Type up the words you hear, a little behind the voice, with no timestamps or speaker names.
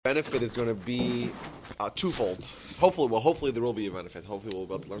benefit is going to be twofold. Hopefully there will be a benefit. Hopefully we'll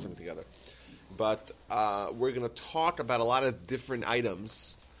be able to learn something together. But we're going to talk about a lot of different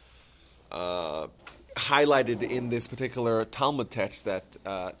items highlighted in this particular Talmud text that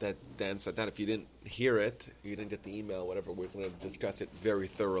Dan sent down. If you didn't hear it, you didn't get the email, whatever, we're going to discuss it very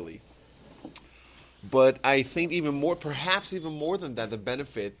thoroughly. But I think perhaps even more than that, the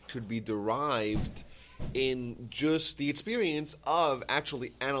benefit could be derived in just the experience of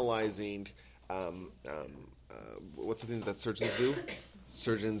actually analyzing what's the thing that surgeons do?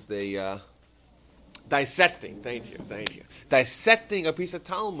 Surgeons, they dissecting. Thank you. Dissecting a piece of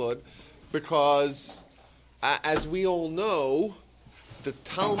Talmud, because as we all know, the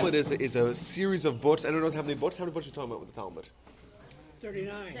Talmud is a series of books. I don't know how many books. How many books are you talking about with the Talmud?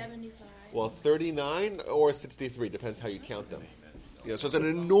 39. 75. Well, 39 or 63, depends how you count them. Yeah, so it's an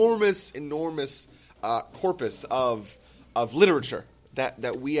enormous corpus of literature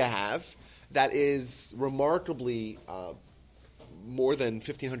that we have that is remarkably more than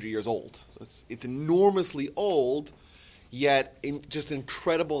 1,500 years old. So it's enormously old, yet just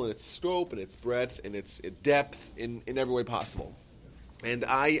incredible in its scope and its breadth and its depth in every way possible. And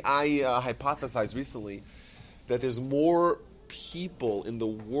I hypothesized recently that there's more people in the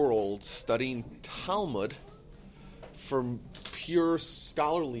world studying Talmud for pure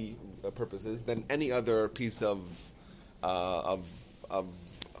scholarly purposes than any other piece of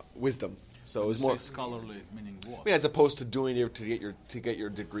wisdom. So it was more scholarly, meaning what? Yeah, as opposed to doing it to get your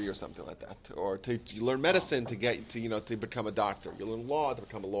degree or something like that, or to learn medicine to become a doctor. You learn law to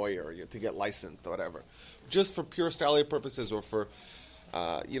become a lawyer, or to get licensed or whatever. Just for pure scholarly purposes, or for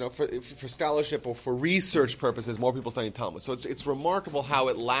scholarship or for research purposes, more people studying Talmud. So it's remarkable how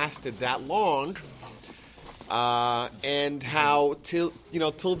it lasted that long, and how till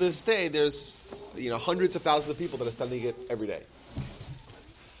this day there's hundreds of thousands of people that are studying it every day.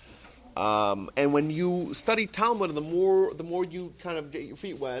 And when you study Talmud, the more you kind of get your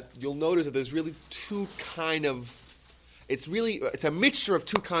feet wet, you'll notice that there's really it's a mixture of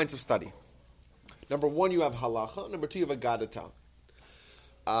two kinds of study. Number one, you have halacha. Number two, you have agadata.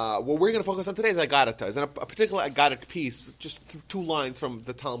 What we're going to focus on today is agadata. It's a particular agadic piece, just two lines from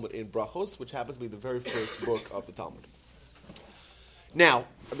the Talmud in Brachos, which happens to be the very first book of the Talmud. Now,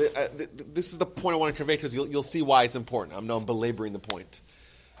 this is the point I want to convey, because you'll see why it's important. I'm not belaboring the point.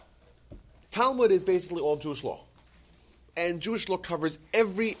 Talmud is basically all Jewish law. And Jewish law covers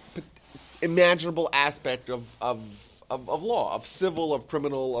every imaginable aspect of law, of civil, of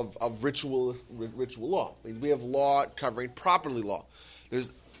criminal, of ritual law. I mean, we have law covering property law.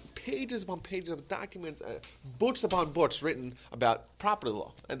 There's pages upon pages of documents, books upon books written about property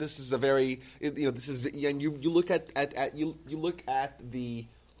law. And this is and you look at the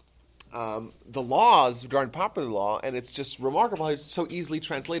laws regarding property law, and it's just remarkable how it's so easily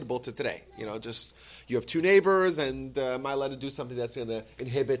translatable to today. You have two neighbors, and am I allowed to do something that's going to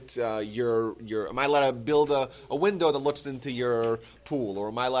inhibit am I allowed to build a window that looks into your pool, or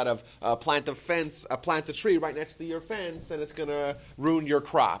am I allowed to plant a tree right next to your fence, and it's going to ruin your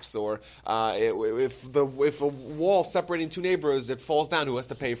crops, or if a wall separating two neighbors, it falls down, who has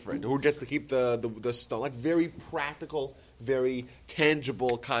to pay for it? Who gets to keep the stone? Like very practical, very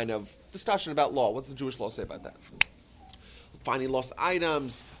tangible kind of discussion about law. What does the Jewish law say about that? Finding lost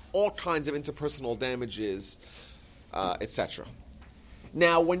items, all kinds of interpersonal damages, etc.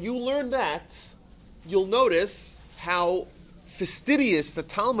 Now, when you learn that, you'll notice how fastidious the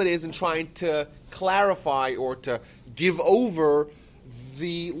Talmud is in trying to clarify or to give over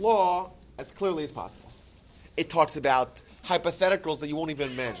the law as clearly as possible. It talks about hypotheticals that you won't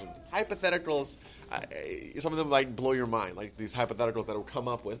even imagine. Hypotheticals, some of them might blow your mind, like these hypotheticals that it will come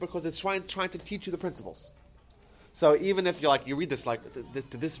up with, because it's trying to teach you the principles. So even if you read this, like,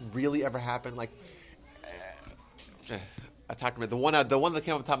 did this really ever happen? Like, I talked about the one that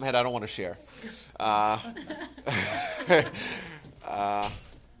came up the top of my head. I don't want to share.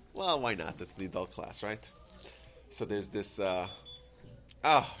 Well, why not? That's the adult class, right? So there's this.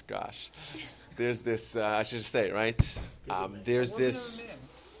 There's this. I should say it, right? There's this.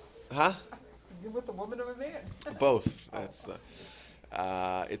 Huh? With the woman or a man? Both. That's.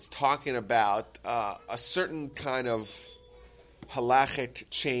 It's talking about a certain kind of halachic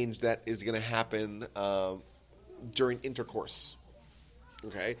change that is going to happen during intercourse.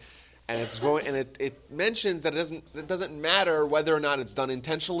 Okay, and it mentions that it doesn't matter whether or not it's done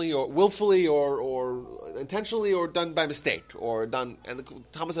intentionally or willfully or intentionally or done by mistake or done. And the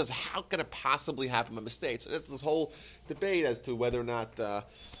Talmud says, how could it possibly happen by mistake? So there's this whole debate as to whether or not.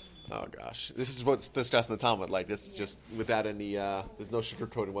 Oh gosh, this is what's discussed in the Talmud. Like, it's just without any, there's no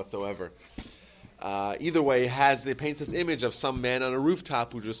sugarcoating whatsoever. Either way, it paints this image of some man on a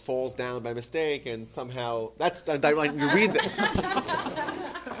rooftop who just falls down by mistake, and somehow like you read that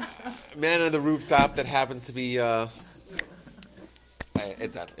man on the rooftop that happens to be.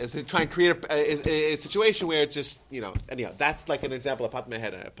 It's to try and create a situation where it's just anyhow. That's like an example I popped in my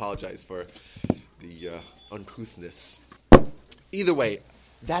head. I apologize for the uncouthness. Either way,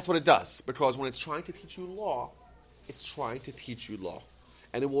 that's what it does, because when it's trying to teach you law, it's trying to teach you law.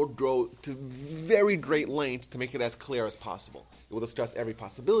 And it will go to very great lengths to make it as clear as possible. It will discuss every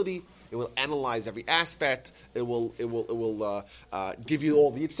possibility. It will analyze every aspect. It will give you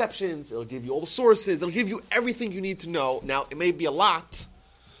all the exceptions. It will give you all the sources. It will give you everything you need to know. Now, it may be a lot,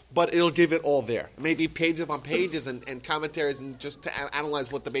 but it will give it all there. It may be pages upon pages and commentaries and just to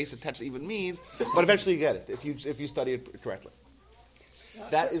analyze what the basic text even means. But eventually you get it if you study it correctly.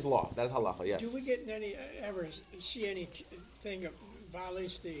 That is law. That is halacha. Yes. Do we get ever see anything that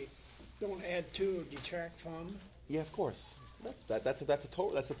violates the don't add to or detract from? Yeah, of course. That's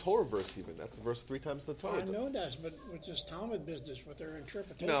a Torah verse even. That's a verse 3 times in the Torah. I know that, but with this Talmud business, with their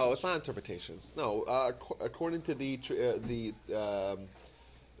interpretations. No, it's not interpretations. No, according to the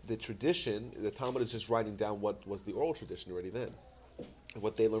tradition, the Talmud is just writing down what was the oral tradition already then,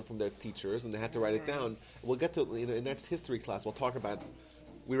 what they learned from their teachers, and they had to write it down. We'll get to in next history class. We'll talk about.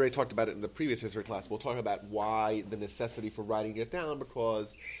 We already talked about it in the previous history class. We'll talk about why the necessity for writing it down,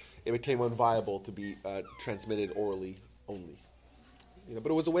 because it became unviable to be transmitted orally only.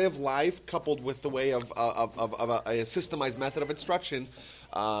 But it was a way of life coupled with the way of a systemized method of instruction,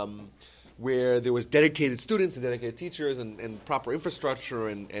 where there was dedicated students and dedicated teachers and proper infrastructure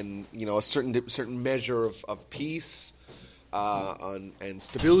and a certain measure of peace and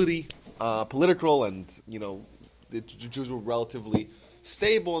stability, political, and the Jews were relatively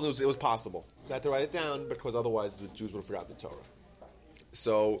stable, and it was possible. They had to write it down because otherwise the Jews would have forgotten the Torah.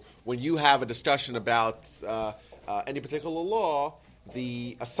 So when you have a discussion about any particular law,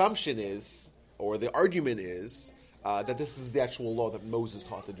 the assumption is, or the argument is, that this is the actual law that Moses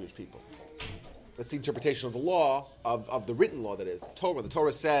taught the Jewish people. That's the interpretation of the law, of the written law, that is, the Torah. The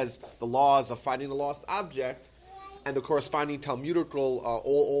Torah says the laws of finding the lost object and the corresponding Talmudical,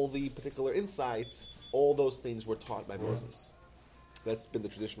 all the particular insights, all those things were taught by Moses. That's been the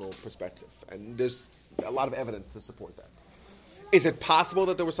traditional perspective. And there's a lot of evidence to support that. Is it possible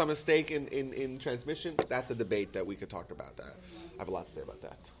that there was some mistake in transmission? That's a debate that we could talk about that. I have a lot to say about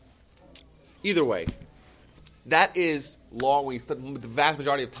that. Either way, that is law. The vast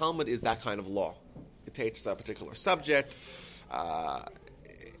majority of Talmud is that kind of law. It takes a particular subject.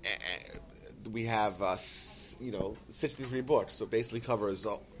 We have 63 books, so it basically covers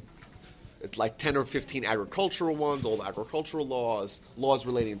it's like 10 or 15 agricultural ones, all the agricultural laws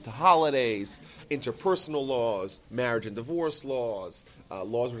relating to holidays, interpersonal laws, marriage and divorce laws,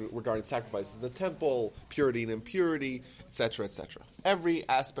 laws regarding sacrifices in the temple, purity and impurity, etc., etc. Every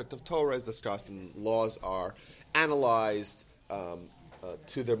aspect of Torah is discussed, and laws are analyzed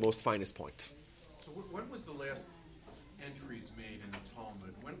to their most finest point. So when was the last entries made in the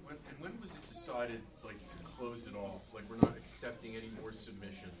Talmud? When was it decided to close it off? We're not accepting any more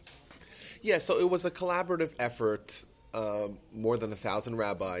submissions? Yeah, so it was a collaborative effort, more than 1,000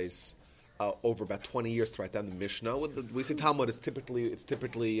 rabbis, over about 20 years to write down the Mishnah. We say Talmud is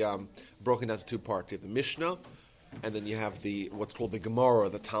typically broken down to two parts. You have the Mishnah, and then you have what's called the Gemara or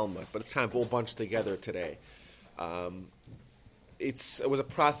the Talmud, but it's kind of all bunched together today. It was a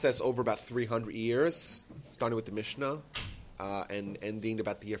process over about 300 years, starting with the Mishnah, and ending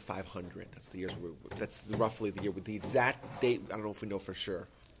about the year 500. That's roughly the year with the exact date. I don't know if we know for sure.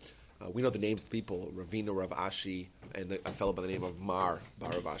 We know the names of the people: Ravina, Rav Ashi, and a fellow by the name of Mar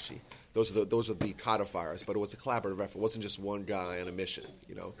Bar Rav Ashi. Those are the codifiers. But it was a collaborative effort. It wasn't just one guy on a mission.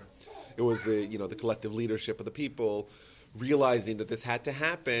 It was the collective leadership of the people realizing that this had to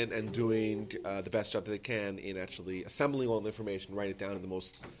happen and doing the best job that they can in actually assembling all the information, writing it down in the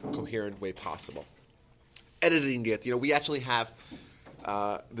most coherent way possible. Editing it, we actually have.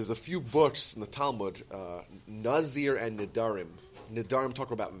 There's a few books in the Talmud, Nazir and Nidarim. Nidarim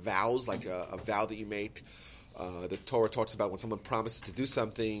talk about vows, like a vow that you make. The Torah talks about when someone promises to do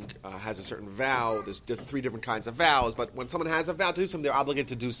something, has a certain vow. There's 3 different kinds of vows, but when someone has a vow to do something, they're obligated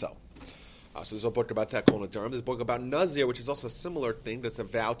to do so. So there's a book about that called Nidarim. There's a book about Nazir, which is also a similar thing. That's a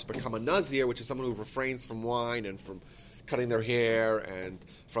vow to become a Nazir, which is someone who refrains from wine and from cutting their hair and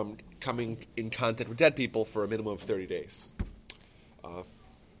from coming in contact with dead people for a minimum of 30 days.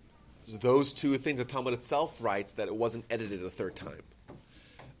 Those two things, the Talmud itself writes that it wasn't edited a third time.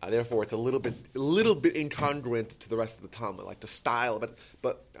 Therefore, it's a little bit incongruent to the rest of the Talmud, like the style,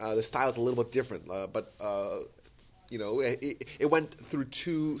 but the style is a little bit different. But it went through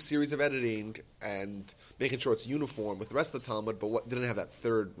 2 series of editing and making sure it's uniform with the rest of the Talmud, but didn't have that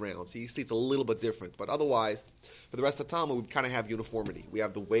third round. So you see it's a little bit different. But otherwise, for the rest of the Talmud, we kind of have uniformity. We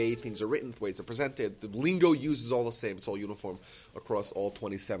have the way things are written, the way they're presented. The lingo used is all the same. It's all uniform across all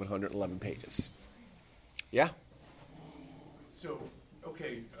 2,711 pages. Yeah? So,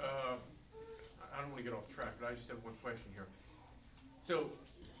 okay, I don't want to get off track, but I just have one question here. So,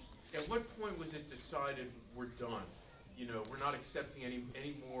 at what point was it decided we're done? We're not accepting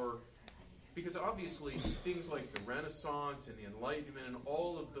any more, because obviously things like the Renaissance and the Enlightenment and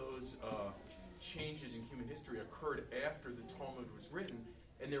all of those changes in human history occurred after the Talmud was written,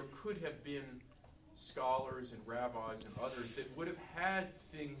 and there could have been scholars and rabbis and others that would have had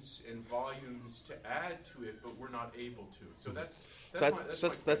things and volumes to add to it, but were not able to. So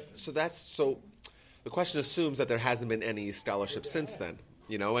so the question assumes that there hasn't been any scholarship since then.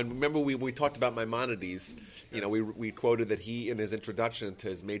 And remember we talked about Maimonides. We quoted that he, in his introduction to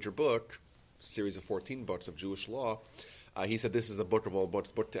his major book, series of 14 books of Jewish law, he said this is the book of all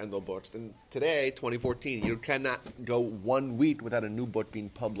books, book to end all books. And today, 2014, you cannot go 1 week without a new book being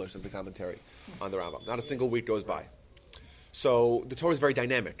published as a commentary on the Rambam. Not a single week goes by. So the Torah is very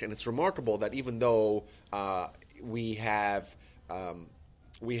dynamic, and it's remarkable that even though we have kind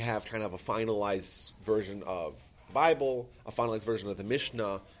of a finalized version of Bible, a finalized version of the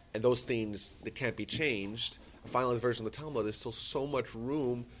Mishnah, and those things that can't be changed, a finalized version of the Talmud, there's still so much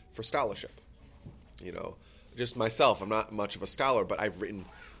room for scholarship. Just myself, I'm not much of a scholar, but I've written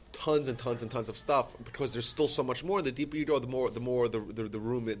tons and tons and tons of stuff because there's still so much more. The deeper you go, the more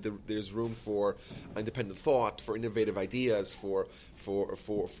room there's room for independent thought, for innovative ideas, for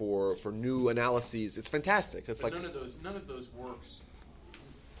new analyses. It's fantastic. It's but none of those works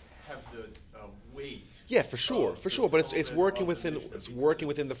have the weight. Yeah, for sure. But it's working within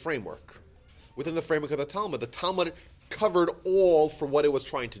the framework. Within the framework of the Talmud covered all for what it was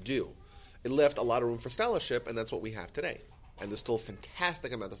trying to do. It left a lot of room for scholarship, and that's what we have today. And there's still a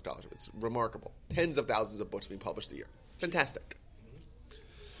fantastic amount of scholarship. It's remarkable. Tens of thousands of books being published a year. Fantastic.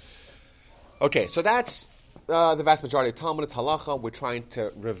 Okay, so that's the vast majority of Talmud. It's halacha. We're trying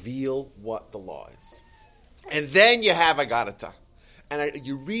to reveal what the law is. And then you have Agarata. And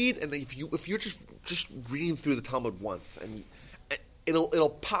you read, and if you're just reading through the Talmud once, and it'll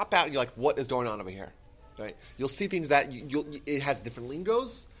pop out, and you're like, what is going on over here? Right? You'll see things that it has different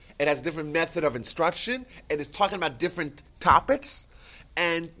lingos. It has a different method of instruction, and it's talking about different topics,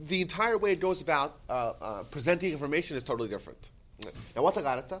 and the entire way it goes about presenting information is totally different. Now, what's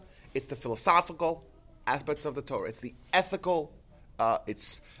Agarata? It's the philosophical aspects of the Torah. It's the ethical.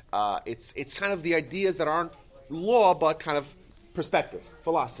 It's kind of the ideas that aren't law, but kind of perspective,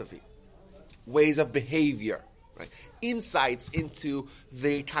 philosophy, ways of behavior, right? Insights into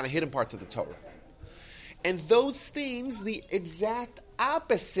the kind of hidden parts of the Torah. And those things, the exact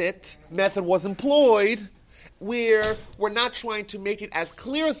opposite method was employed, where we're not trying to make it as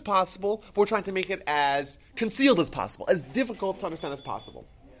clear as possible, but we're trying to make it as concealed as possible, as difficult to understand as possible,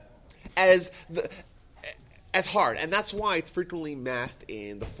 as hard. And that's why it's frequently masked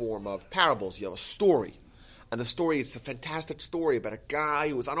in the form of parables. You have a story. And the story is a fantastic story about a guy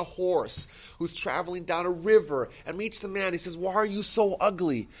who was on a horse, who's traveling down a river, and meets the man. He says, "Why are you so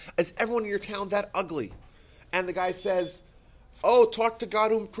ugly? Is everyone in your town that ugly?" And the guy says, "Oh, talk to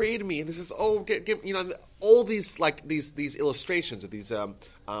God who created me." And he says, "Oh, all these these illustrations or these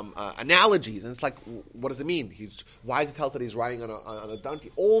analogies." And it's like, what does it mean? Why is it tell that he's riding on a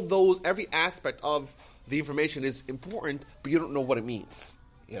donkey? All those, every aspect of the information is important, but you don't know what it means.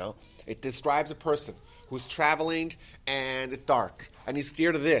 It describes a person who's traveling and it's dark, and he's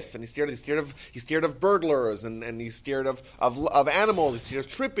scared of this, and he's scared of burglars, and he's scared of animals, he's scared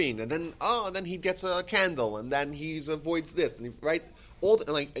of tripping, and then he gets a candle, and then he avoids this, and you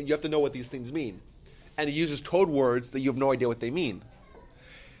have to know what these things mean, and he uses code words that you have no idea what they mean,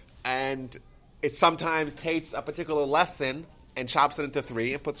 and it sometimes takes a particular lesson and chops it into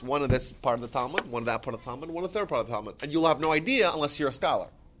 3 and puts one of this part of the Talmud, one of that part of the Talmud, one of the third part of the Talmud, and you'll have no idea unless you're a scholar.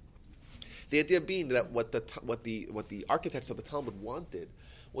 The idea being that what the architects of the Talmud wanted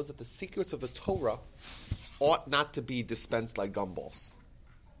was that the secrets of the Torah ought not to be dispensed like gumballs.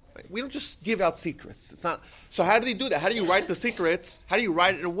 Right? We don't just give out secrets. It's not. So how do they do that? How do you write the secrets? How do you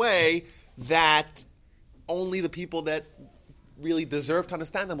write it in a way that only the people that really deserve to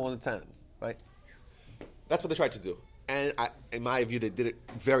understand them will understand them? Right? That's what they tried to do, and in my view, they did it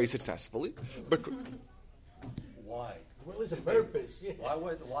very successfully. But why? What was the purpose? Yeah. Why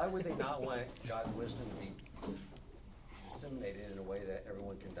would they not want God's wisdom to be disseminated in a way that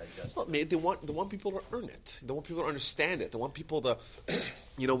everyone can digest Well, it. they want people to earn it. They want people to understand it. They want people to,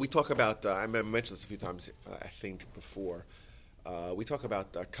 we talk about. I mentioned this a few times. I think before. We talk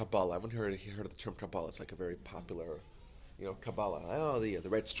about Kabbalah. I haven't heard of the term Kabbalah. It's like a very popular, Kabbalah. Oh, the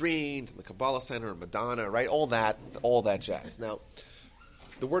Red Streams and the Kabbalah Center and Madonna, right? All that jazz. Now,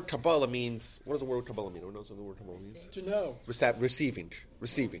 the word Kabbalah means. What does the word Kabbalah mean? Who knows what the word Kabbalah means? To know. Receiving.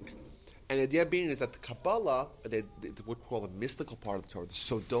 And the idea being is that the Kabbalah, what we call the mystical part of the Torah, the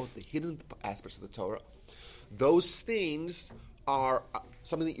Sodot, the hidden aspects of the Torah, those things are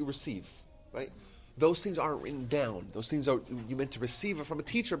something that you receive, right? Those things aren't written down. Those things are you meant to receive it from a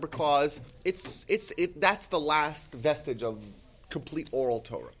teacher because that's the last vestige of complete oral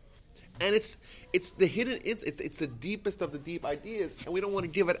Torah. And it's the hidden, it's the deepest of the deep ideas, and we don't want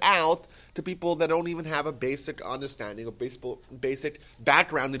to give it out to people that don't even have a basic understanding or basic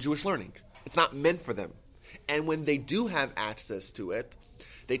background in Jewish learning. It's not meant for them. And when they do have access to it,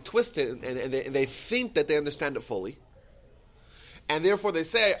 they twist it and they think that they understand it fully. And therefore they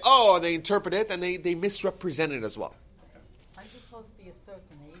say, and they interpret it and they misrepresent it as well. Are you supposed to be a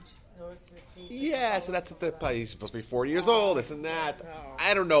certain age in order to receive? Yeah, so that's he's supposed to be 40 years old, this and that.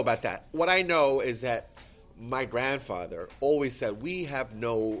 I don't know about that. What I know is that my grandfather always said we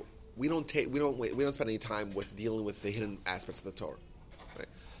don't spend any time with dealing with the hidden aspects of the Torah. Right?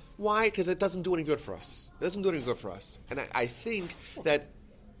 Why? Because it doesn't do any good for us. It doesn't do any good for us. And I think that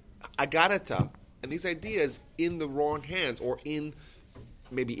Agadata and these ideas in the wrong hands or in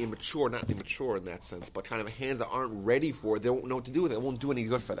maybe not immature in that sense, but kind of hands that aren't ready for it, they won't know what to do with it. It won't do any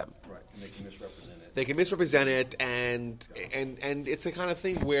good for them. Right, and they can misrepresent it. They can misrepresent it, and it's the kind of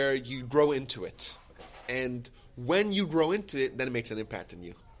thing where you grow into it. And when you grow into it, then it makes an impact on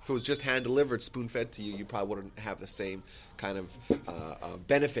you. If it was just hand-delivered, spoon-fed to you, you probably wouldn't have the same kind of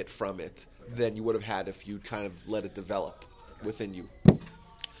benefit from it than you would have had if you kind of let it develop within you.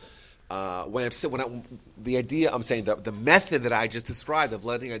 The idea I'm saying, the method that I just described of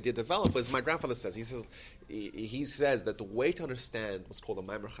letting idea develop is my grandfather says. He says that the way to understand what's called a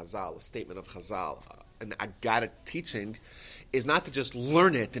Maimer Chazal, a statement of Chazal, an Agaddic teaching, is not to just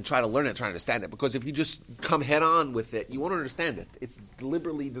learn it and try to understand it. Because if you just come head on with it, you won't understand it. It's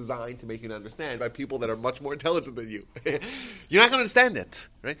deliberately designed to make you understand by people that are much more intelligent than you. You're not going to understand it,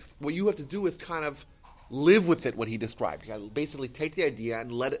 right? What you have to do is kind of live with it, what he described. You got to basically take the idea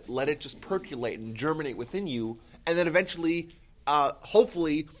and let it just percolate and germinate within you, and then eventually,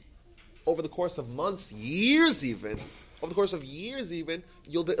 hopefully, over the course of months, years even,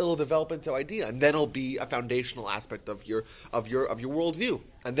 it'll develop into idea, and then it'll be a foundational aspect of your worldview,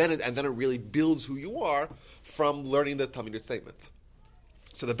 and then it really builds who you are from learning the Talmudic statement.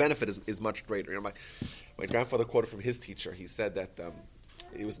 So the benefit is much greater. My grandfather quoted from his teacher. He said that.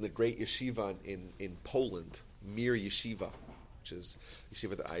 It was in the great yeshiva in Poland, Mir Yeshiva, which is a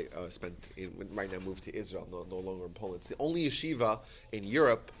yeshiva that I spent in, right now moved to Israel, no longer in Poland. It's the only yeshiva in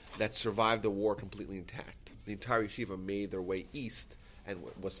Europe that survived the war completely intact. The entire yeshiva made their way east and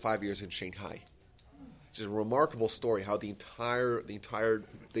was 5 years in Shanghai. It's just a remarkable story how they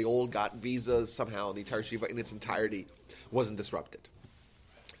all got visas somehow, the entire yeshiva in its entirety wasn't disrupted.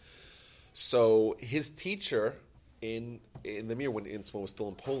 So his teacher in the Mir, when it was still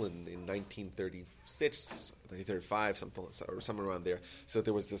in Poland in 1936, 1935, somewhere around there. So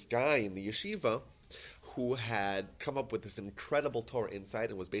there was this guy in the yeshiva who had come up with this incredible Torah insight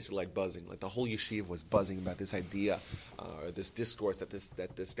and was basically like buzzing. Like the whole yeshiva was buzzing about this idea, or this discourse that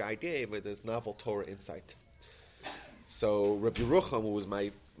this guy gave with this novel Torah insight. So Rabbi Yerucham, who was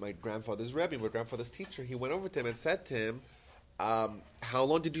my grandfather's Rebbe, my grandfather's teacher, he went over to him and said to him, how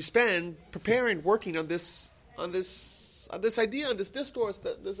long did you spend working on this idea, on this discourse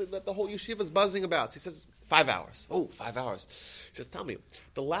that the whole yeshiva is buzzing about? He says, 5 hours. Oh, 5 hours. He says, tell me,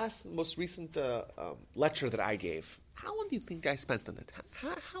 the most recent lecture that I gave, how long do you think I spent on it?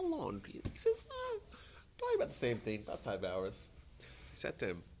 How long? He says, probably about the same thing, about 5 hours. He said to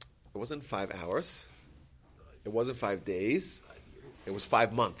him, it wasn't 5 hours. It wasn't 5 days. It was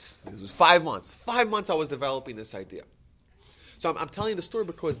 5 months. It was 5 months. 5 months I was developing this idea. So I'm telling the story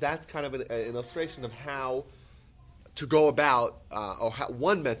because that's kind of an illustration of how to go about,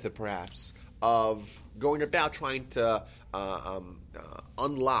 one method perhaps, of going about trying to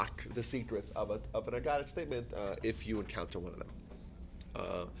unlock the secrets of an Agaddic statement if you encounter one of them.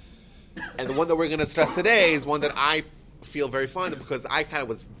 And the one that we're going to stress today is one that I feel very fond of because I kind of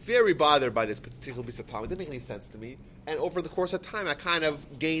was very bothered by this particular piece of Talmud. It didn't make any sense to me. And over the course of time, I kind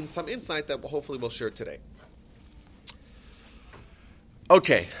of gained some insight that hopefully we'll share today.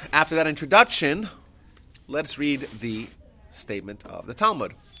 Okay, after that introduction, let's read the statement of the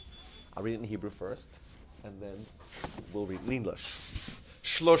Talmud. I'll read it in Hebrew first, and then we'll read it in English.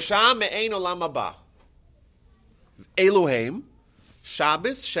 Shlosha me'ein olam haba. Elohim,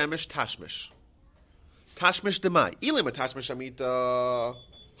 Shabbos, Shemesh, Tashmish. Tashmish demai. Ilim tashmish amita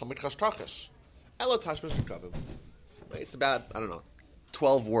hamitrash tachish. Elo tashmish kavim. It's about,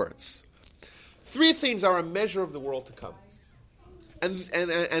 12 words. 3 things are a measure of the world to come. And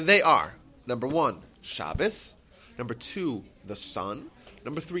they are, number 1, Shabbos. Number 2, the sun.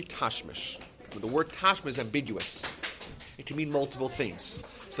 Number 3, Tashmish. The word Tashmish is ambiguous. It can mean multiple things.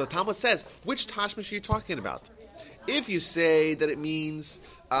 So the Talmud says, which Tashmish are you talking about? If you say that it means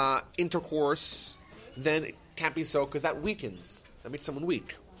intercourse, then it can't be so because that weakens. That makes someone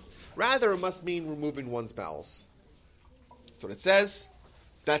weak. Rather, it must mean removing one's bowels. That's what it says.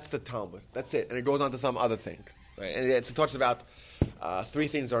 That's the Talmud. That's it. And it goes on to some other thing. Right? And it talks about 3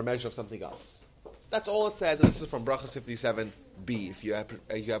 things are a measure of something else. That's all it says. And this is from Brachos 57b. If you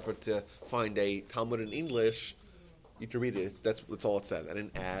happen to find a Talmud in English, you can read it. That's all it says. I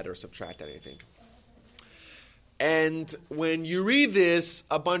didn't add or subtract anything. And when you read this,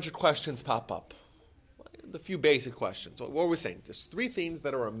 a bunch of questions pop up. A few basic questions. What were we saying? There's 3 things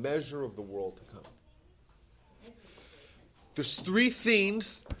that are a measure of the world to come. There's 3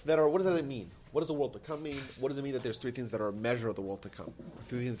 things that are, what does that mean? What does the world to come mean? What does it mean that there's 3 things that are a measure of the world to come?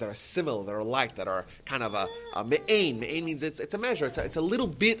 3 things that are similar, that are like, that are kind of a me'ain. Me'ain means it's a measure. It's a little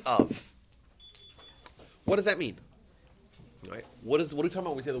bit of. What does that mean? Right? What are we talking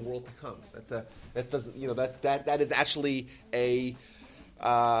about when we say the world to come? That is actually a.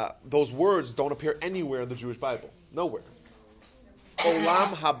 Those words don't appear anywhere in the Jewish Bible. Nowhere.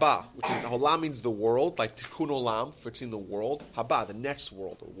 Olam haba, which is olam means the world, like tikkun olam, fixing the world. Haba, the next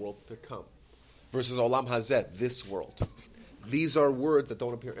world, or world to come, versus olam hazeh, this world. These are words that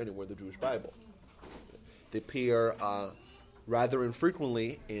don't appear anywhere in the Jewish Bible. They appear rather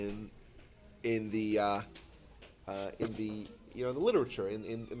infrequently in the the literature,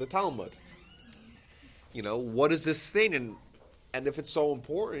 in the Talmud. What is this thing? And if it's so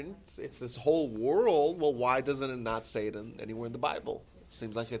important, it's this whole world, well, why doesn't it not say it anywhere in the Bible? It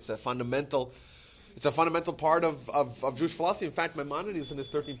seems like it's a fundamental part of Jewish philosophy. In fact, Maimonides in his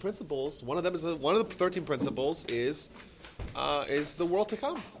 13 principles, one of the 13 principles is the world to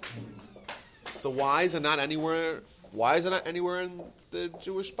come. So why is it not anywhere in the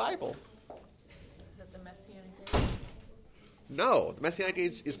Jewish Bible? Is it the Messianic age? No, the Messianic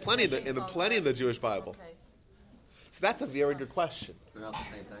age is plenty in the Jewish Bible. Okay. So that's a very good question. They're not the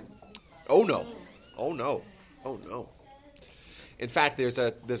same thing. Oh no. In fact, there's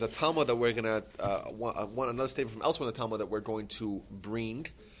a Talmud that we're gonna another statement from elsewhere in the Talmud that we're going to bring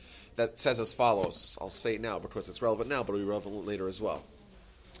that says as follows. I'll say it now because it's relevant now, but it'll be relevant later as well.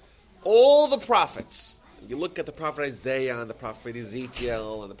 All the prophets. You look at the prophet Isaiah and the prophet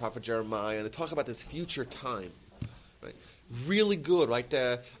Ezekiel and the prophet Jeremiah, and they talk about this future time, right? Really good, right?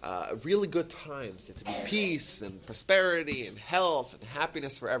 Really good times. It's to be peace and prosperity and health and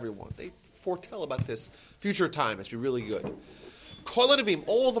happiness for everyone. They foretell about this future time. It's to be really good. Kol Anavim,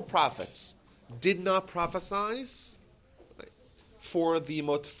 all the prophets did not prophesize for the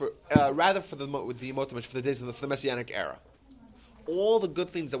days of the Messianic era. All the good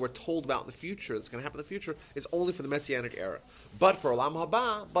things that we're told about in the future, that's going to happen in the future, is only for the Messianic era. But for Olam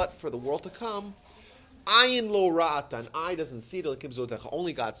Haba, but for the world to come, Ayin lo ra'ata, and eye doesn't see it,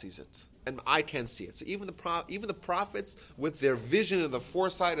 only God sees it. And I can't see it. So even the prophets, with their vision and their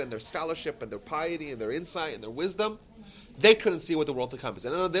foresight and their scholarship and their piety and their insight and their wisdom, they couldn't see what the world to come is.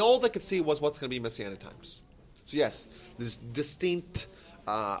 And all they could see was what's going to be Messianic times. So yes, there's distinct,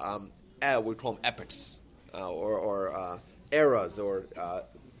 we call them epochs, or eras, or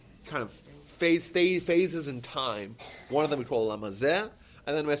kind of phases in time. One of them we call Olam Hazeh,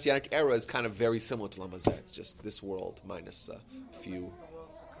 and then the Messianic era is kind of very similar to Olam Hazeh. It's just this world minus a few.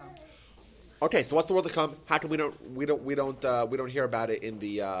 Okay, so what's the world to come? How come we don't hear about it in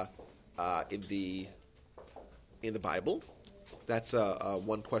the Bible? That's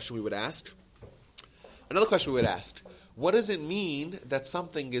one question we would ask. Another question we would ask: what does it mean that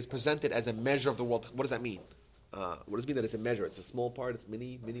something is presented as a measure of the world? What does that mean? What does it mean that it's a measure? It's a small part. It's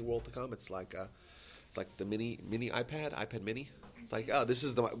mini world to come. It's like the mini iPad mini. It's like, oh, this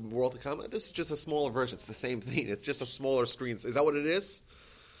is the world to come. This is just a smaller version. It's the same thing. It's just a smaller screen. Is that what it is?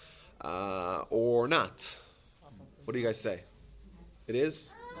 Or not? What do you guys say? It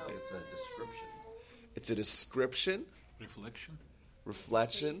is? It's a description. It's a description.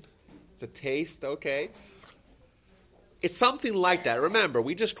 Reflection. It's a taste. Okay. It's something like that. Remember,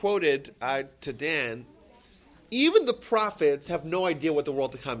 we just quoted to Dan, even the prophets have no idea what the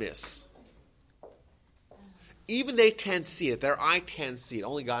world to come is. Even they can't see it. Their eye can't see it.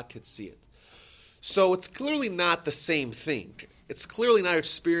 Only God can see it. So it's clearly not the same thing. It's clearly not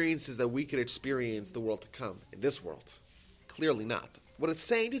experiences that we could experience the world to come in this world. Clearly not. What it's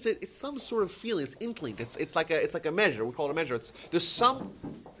saying is it's some sort of feeling. It's inkling. It's like a measure. We call it a measure. There's some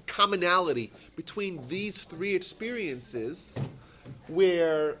commonality between these three experiences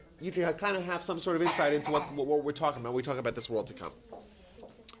where you can kind of have some sort of insight into what we're talking about. We talk about this world to come.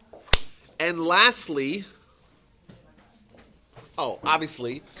 And lastly,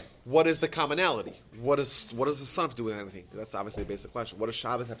 obviously, what is the commonality? What does the sun have to do with anything? That's obviously a basic question. What does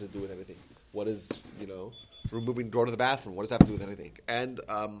Shabbos have to do with anything? What is, removing the door to the bathroom? What does that have to do with anything? And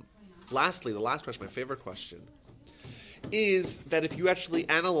lastly, the last question, my favorite question, is that if you actually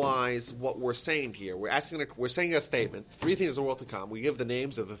analyze what we're saying here, we're saying a statement, three things of the world to come. We give the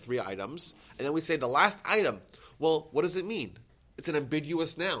names of the three items, and then we say the last item. Well, what does it mean? It's an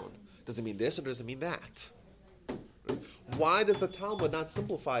ambiguous noun. Does it mean this or does it mean that? Why does the Talmud not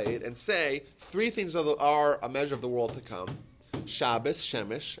simplify it and say three things are a measure of the world to come? Shabbos,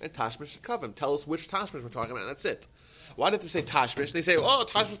 Shemesh, and Tashmish Kavim. Tell us which Tashmish we're talking about, and that's it. Why did they say Tashmish? They say,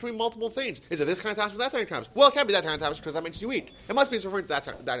 Tashmish can be multiple things. Is it this kind of Tashmish, that kind of Tashmish? Well, it can't be that kind of Tashmish because that makes you eat. It must be referring to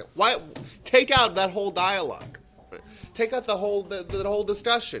that. Why? Take out that whole dialogue. Take out the whole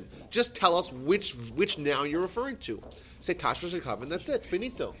discussion. Just tell us which noun you're referring to. Say Tashmish and Kavim, that's it.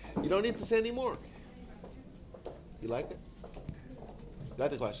 Finito. You don't need to say any more. You like it? You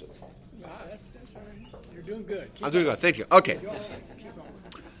like the questions? No, that's all right. You're doing good. I'm doing good. Thank you. Okay. Keep on.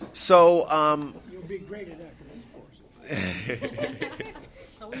 So, You'll be great at after this course.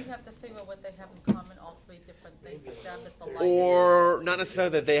 So we have to figure out what they have in common, all three different things. Shabbos, the light. or not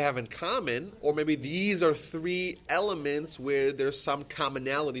necessarily that they have in common, or maybe these are three elements where there's some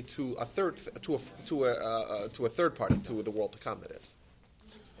commonality to a third party, to the world to come. That is.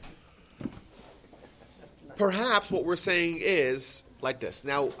 Perhaps what we're saying is like this.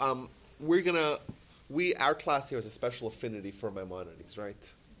 Now, our class here has a special affinity for Maimonides,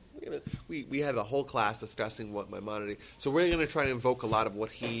 right? We had the whole class discussing what Maimonides. So we're going to try to invoke a lot of what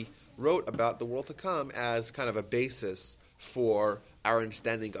he wrote about the world to come as kind of a basis for our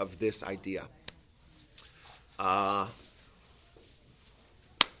understanding of this idea. Olam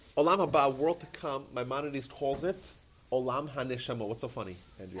haba, world to come, Maimonides calls it Olam HaNeshama. What's so funny,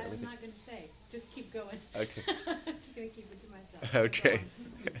 Andrea? I'm not going to say. Just keep going. Okay. I'm just going to keep it to myself. Okay.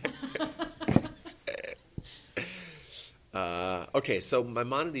 Okay, so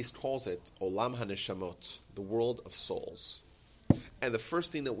Maimonides calls it Olam HaNeshamot, the world of souls. And the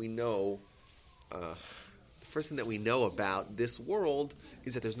first thing that we know about this world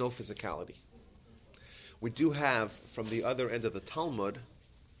is that there's no physicality. We do have, from the other end of the Talmud,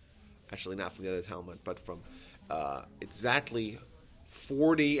 actually not from the other Talmud, but from exactly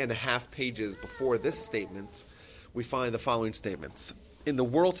 40 and a half pages before this statement, we find the following statements. In the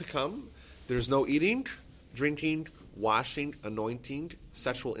world to come, there's no eating, drinking, washing, anointing,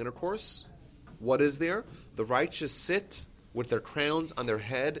 sexual intercourse. What is there? The righteous sit with their crowns on their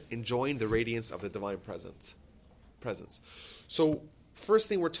head, enjoying the radiance of the divine presence. So, first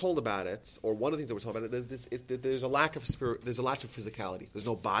thing we're told about it, or one of the things that we're told about it, there's a lack of spirit. There's a lack of physicality. There's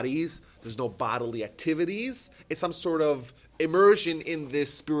no bodies. There's no bodily activities. It's some sort of immersion in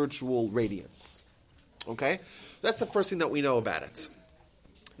this spiritual radiance. Okay, that's the first thing that we know about it.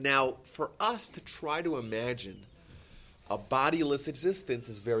 Now, for us to try to imagine a bodiless existence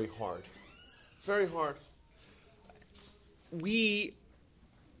is very hard. It's very hard.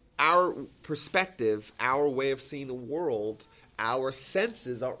 Our perspective, our way of seeing the world, our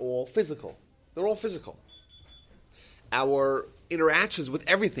senses are all physical. They're all physical. Our interactions with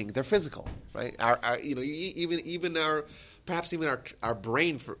everything, they're physical, right? Even our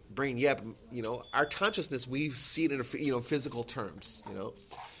brain, our consciousness, we see it in physical terms,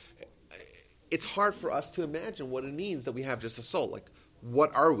 It's hard for us to imagine what it means that we have just a soul. Like,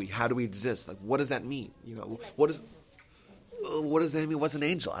 what are we? How do we exist? Like, what does that mean? What does that mean? What's an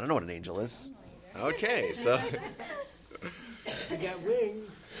angel? I don't know what an angel is. Okay, so You got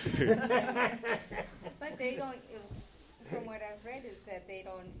wings. But they don't, from what I've read, is that they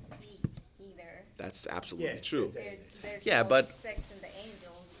don't eat either. that's absolutely true. There's Yeah, no but sex in the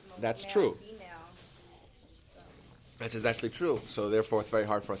angels. No that's male, true. Female. So. That's exactly true. So therefore, it's very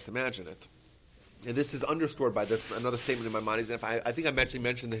hard for us to imagine it. And this is underscored by another statement in Maimonides. And I think I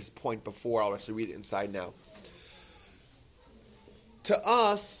mentioned his point before. I'll actually read it inside now. To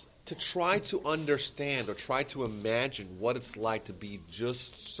us, to try to understand or try to imagine what it's like to be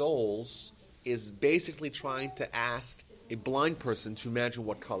just souls is basically trying to ask a blind person to imagine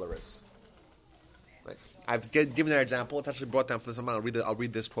what color is. Right? I've given that example. It's actually brought down from this Maimonides. I'll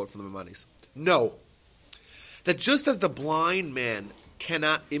read this quote from the Maimonides. No. That just as the blind man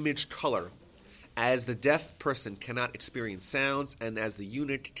cannot image color, As the deaf person cannot experience sounds, and as the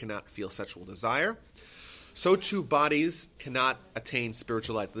eunuch cannot feel sexual desire, so too bodies cannot attain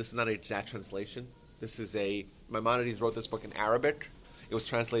spiritual life. This is not an exact translation. This is Maimonides wrote this book in Arabic. It was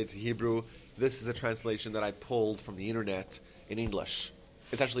translated to Hebrew. This is a translation that I pulled from the internet in English.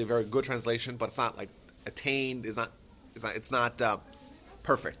 It's actually a very good translation, but it's not like attained. It's not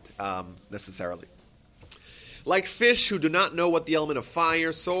perfect necessarily. Like fish who do not know what the element of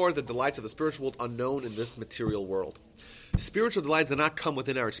fire, so are the delights of the spiritual world unknown in this material world. Spiritual delights do not come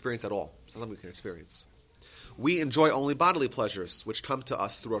within our experience at all. It's not something we can experience. We enjoy only bodily pleasures, which come to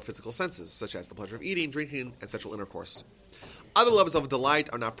us through our physical senses, such as the pleasure of eating, drinking, and sexual intercourse. Other levels of delight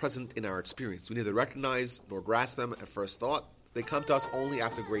are not present in our experience. We neither recognize nor grasp them at first thought. They come to us only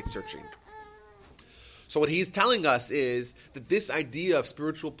after great searching. So what he's telling us is that this idea of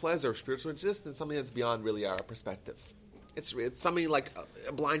spiritual pleasure, spiritual existence, is something that's beyond really our perspective. It's something like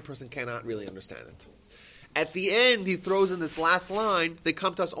a blind person cannot really understand it. At the end, he throws in this last line, they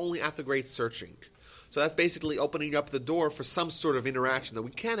come to us only after great searching. So that's basically opening up the door for some sort of interaction that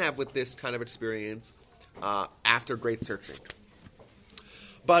we can have with this kind of experience after great searching.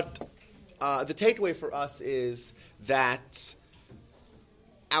 But the takeaway for us is that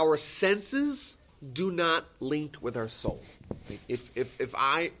our senses do not link with our soul. If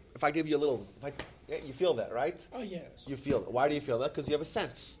I give you a little, you feel that, right? Oh, yes. You feel it. Why do you feel that? Because you have a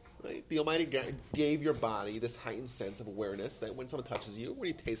sense. Right? The Almighty gave your body this heightened sense of awareness that when someone touches you, when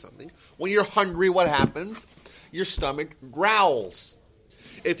you taste something, when you're hungry, what happens? Your stomach growls.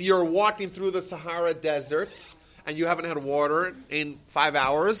 If you're walking through the Sahara Desert and you haven't had water in 5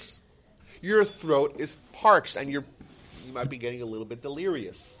 hours, your throat is parched and you might be getting a little bit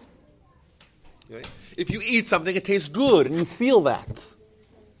delirious. Okay? If you eat something, it tastes good and you feel that.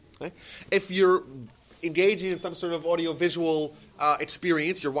 Okay? If you're engaging in some sort of audiovisual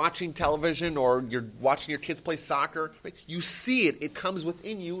experience, you're watching television or you're watching your kids play soccer, right? You see it. It comes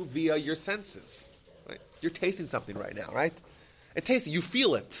within you via your senses. Right? You're tasting something right now, right? It tastes it. You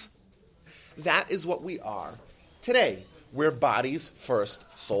feel it. That is what we are today. We're bodies first,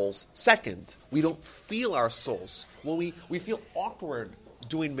 souls second. We don't feel our souls. When we feel awkward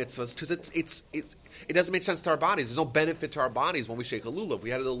doing mitzvahs because it doesn't make sense to our bodies. There's no benefit to our bodies when we shake a lulav.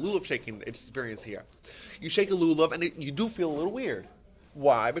 We had a lulav shaking experience here. You shake a lulav and you do feel a little weird.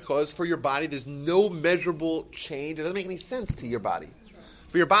 Why? Because for your body there's no measurable change. It doesn't make any sense to your body.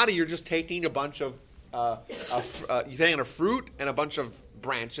 For your body, you're just taking a bunch of you're taking a fruit and a bunch of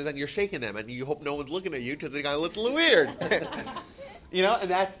branches and you're shaking them and you hope no one's looking at you because it looks a little weird. You know,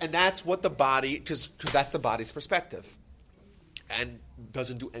 and that's what the body, because that's the body's perspective. And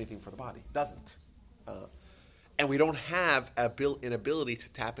doesn't do anything for the body. Doesn't. And we don't have an ability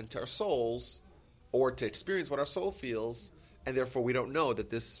to tap into our souls or to experience what our soul feels, and therefore we don't know that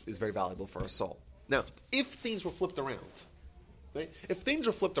this is very valuable for our soul. Now, if things were flipped around, right? If things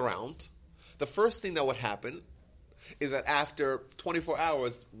were flipped around, the first thing that would happen is that after 24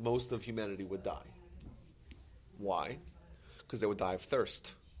 hours, most of humanity would die. Why? Because they would die of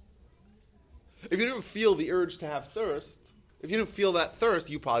thirst. If you didn't feel the urge to have thirst, if you didn't feel that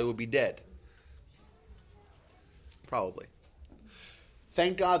thirst, you probably would be dead. Probably.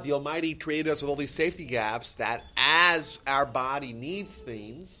 Thank God the Almighty created us with all these safety gaps that as our body needs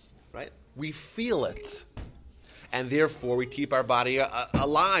things, right, we feel it. And therefore we keep our body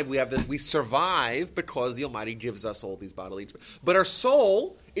alive. We survive because the Almighty gives us all these bodily experiences. But our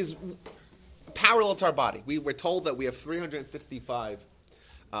soul is parallel to our body. We're told that we have 365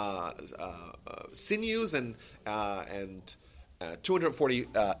 sinews and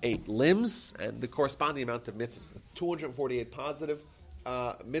 248 limbs, and the corresponding amount of mitzvahs. 248 positive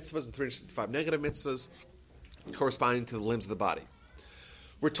mitzvahs and 365 negative mitzvahs corresponding to the limbs of the body.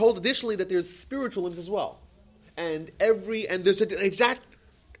 We're told additionally that there's spiritual limbs as well. And there's an exact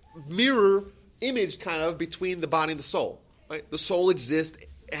mirror image kind of between the body and the soul. Right? The soul exists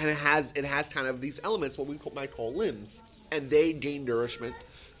and it has kind of these elements, what we might call limbs, and they gain nourishment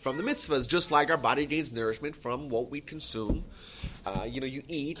from the mitzvahs, just like our body gains nourishment from what we consume. You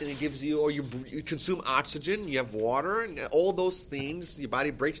eat and it gives you, or you consume oxygen, you have water, and all those things, your body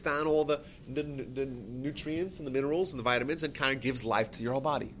breaks down all the nutrients and the minerals and the vitamins and kind of gives life to your whole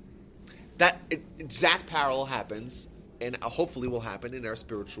body. That exact parallel happens, and hopefully will happen in our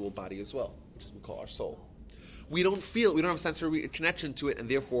spiritual body as well, which is what we call our soul. We don't have a sensory connection to it, and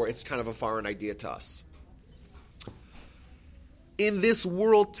therefore it's kind of a foreign idea to us. In this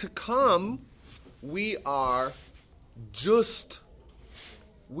world to come, we are just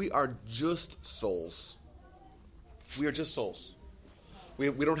souls. We are just souls. We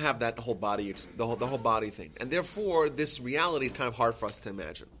don't have that whole body, the whole body thing, and therefore this reality is kind of hard for us to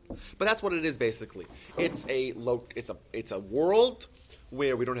imagine. But that's what it is basically. It's a world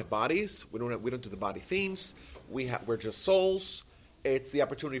where we don't have bodies. We don't do the body themes. We're just souls. It's the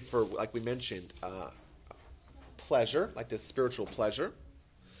opportunity for, like we mentioned, pleasure, like this spiritual pleasure.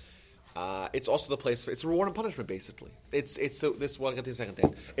 It's also the place for, it's reward and punishment basically. This I'll get to the second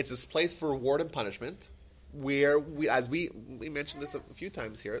thing. It's this place for reward and punishment where we mentioned this a few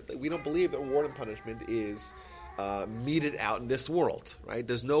times here, that we don't believe that reward and punishment is meted out in this world, right?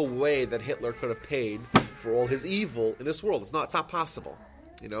 There's no way that Hitler could have paid for all his evil in this world. It's not possible,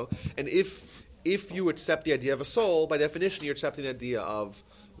 you know. And if you accept the idea of a soul, by definition, you're accepting the idea of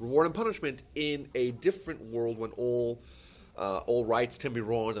reward and punishment in a different world when all rights can be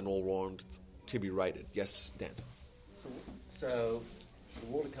wronged and all wronged can be righted. Yes, Dan. So the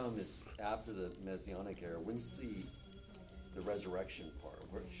world to come is after the Messianic era. When's the resurrection part?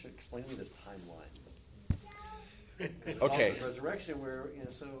 Explain to me this timeline. Okay. This resurrection, where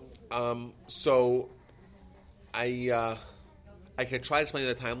So, I can try to explain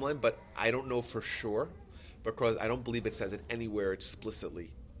the timeline, but I don't know for sure because I don't believe it says it anywhere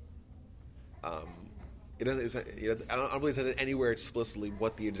explicitly. It doesn't. I don't believe it says it anywhere explicitly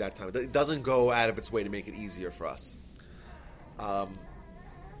what the exact time. It doesn't go out of its way to make it easier for us.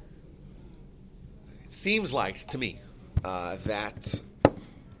 It seems like to me that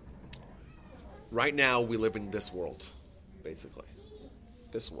right now we live in this world, basically.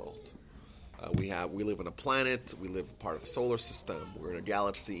 This world. We live on a planet. We live part of a solar system. We're in a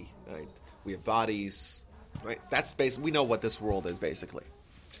galaxy. Right? We have bodies. Right? That's basically, we know what this world is basically.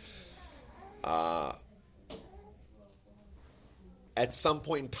 At some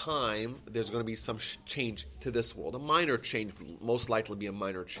point in time, there's going to be some change to this world. A minor change, most likely be a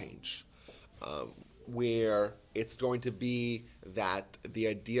minor change, where it's going to be that the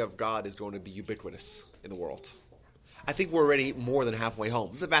idea of God is going to be ubiquitous in the world. I think we're already more than halfway home.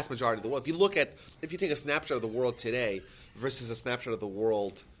 It's the vast majority of the world. If you take a snapshot of the world today versus a snapshot of the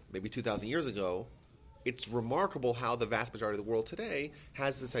world maybe 2,000 years ago, it's remarkable how the vast majority of the world today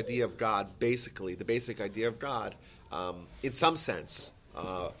has this idea of God, basically, the basic idea of God, in some sense,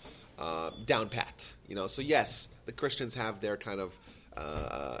 down pat. You know, so yes, the Christians have their kind of,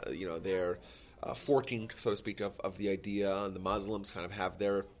 their forking, so to speak, of the idea, and the Muslims kind of have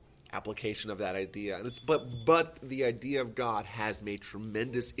their application of that idea. And but the idea of God has made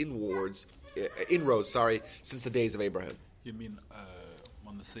tremendous inroads, since the days of Abraham. You mean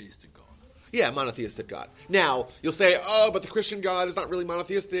monotheistic God? Yeah, monotheistic God. Now, you'll say, but the Christian God is not really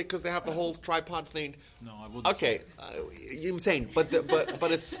monotheistic because they have the whole tripod thing. No, I wouldn't. Okay, I'm saying, but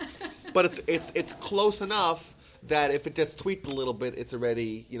it's close enough that if it gets tweaked a little bit, it's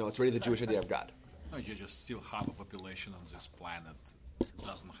already the Jewish idea of God. No, you just still have a population on this planet that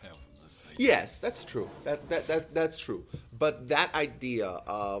doesn't have this idea. Yes, that's true. That's true. But that idea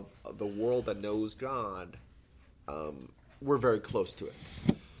of the world that knows God, we're very close to it.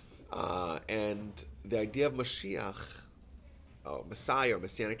 And the idea of Mashiach, Messiah or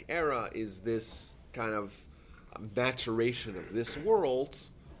Messianic era, is this kind of maturation of this world,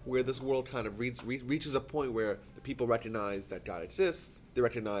 where this world kind of reaches a point where the people recognize that God exists, they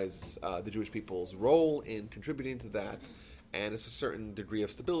recognize the Jewish people's role in contributing to that, and it's a certain degree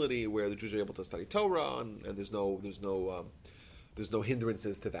of stability where the Jews are able to study Torah, and there's no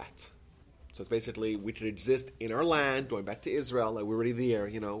hindrances to that. So it's basically, we could exist in our land, going back to Israel, like we're already there,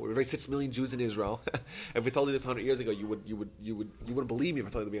 we're already 6 million Jews in Israel. If we told you this 100 years ago, you wouldn't believe me if I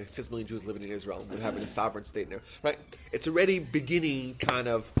told you there'd be 6 million Jews living in Israel, with having a sovereign state there, right? It's already beginning, kind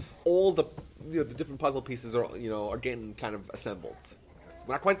of, all the the different puzzle pieces are getting kind of assembled.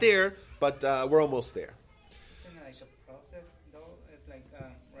 We're not quite there, but we're almost there. It's like a process, though. It's like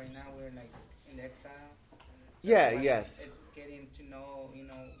right now we're like in exile. Yeah, Like, yes. It's getting to know,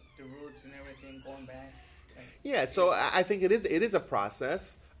 the roots and everything, going back. Yeah, so I think it is a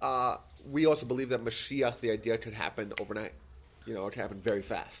process. We also believe that Mashiach, the idea, could happen overnight. It could happen very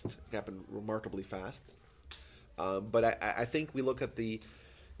fast. It could happen remarkably fast. But I think we look at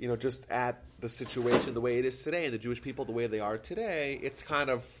just at the situation the way it is today, and the Jewish people the way they are today. It kind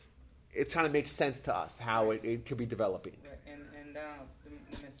of makes sense to us how it could be developing. And the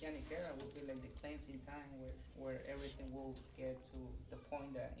Messianic era will be like the cleansing time where everything will get to the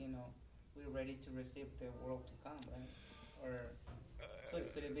point that we're ready to receive the world to come, right? Or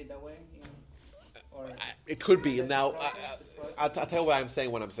could it be that way? Or it could be. And now I'll tell you why I'm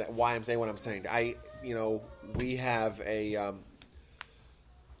saying what I'm saying.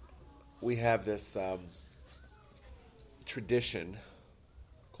 We have this tradition.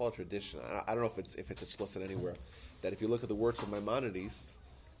 Call it tradition. I don't know if it's explicit anywhere. That if you look at the works of Maimonides,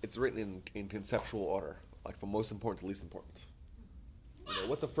 it's written in conceptual order, like from most important to least important.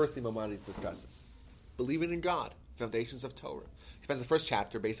 What's the first thing Maimonides discusses? Believing in God, foundations of Torah. He spends the first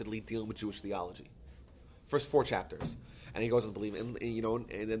chapter basically dealing with Jewish theology. First 4 chapters. And he goes on to believe in,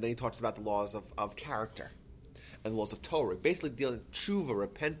 and then he talks about the laws of character and the laws of Torah. Basically dealing with tshuva,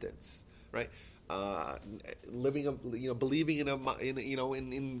 repentance, right? Living, believing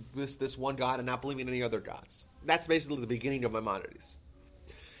in this one God and not believing in any other gods. That's basically the beginning of Maimonides.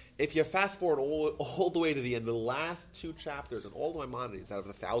 If you fast forward all the way to the end, the last 2 chapters and all the Maimonides, out of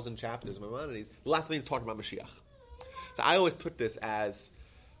the 1,000 chapters of Maimonides, the last thing is talking about Mashiach. So I always put this as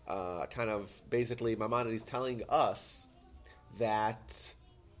kind of basically Maimonides telling us that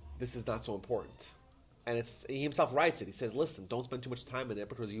this is not so important. And he himself writes it. He says, listen, don't spend too much time in it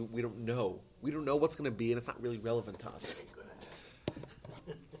because we don't know. We don't know what's going to be, and it's not really relevant to us.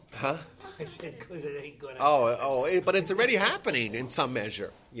 Huh? Because it ain't good. But it's already happening in some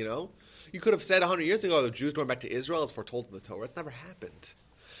measure, You could have said 100 years ago the Jews going back to Israel is foretold in the Torah. It's never happened.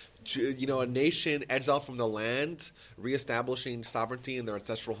 A nation exiled from the land, reestablishing sovereignty in their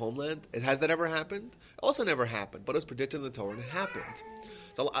ancestral homeland. Has that ever happened? Also never happened, but it was predicted in the Torah and it happened.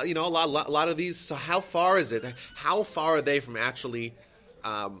 So, a lot of these, so how far is it? How far are they from actually,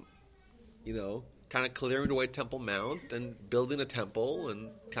 kind of clearing away Temple Mount and building a temple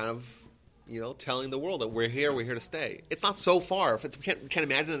and kind of, telling the world that we're here to stay? It's not so far. We can't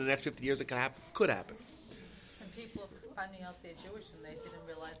imagine in the next 50 years it could happen. And people finding out they're Jewish and they didn't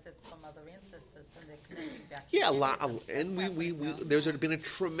realize it's from other ancestors and they're connecting back. Yeah, a lot, and there's been a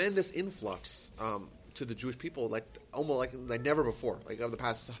tremendous influx to the Jewish people, almost like never before. Like over the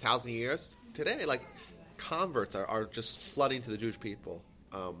past 1,000 years, today, converts are just flooding to the Jewish people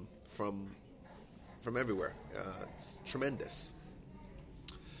from everywhere. It's tremendous.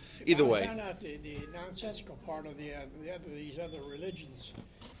 Either way, I found out the nonsensical part of these other religions.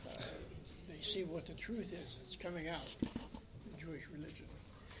 They see what the truth is. It's coming out. The Jewish religion.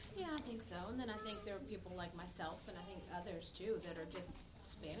 Yeah, I think so. And then I think there are people like myself, and I think others too, that are just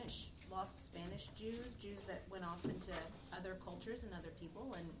lost Spanish Jews that went off into other cultures and other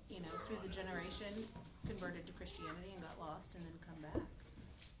people, and through the generations converted to Christianity and got lost, and then come back.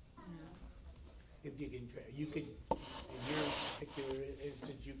 If you can, in your particular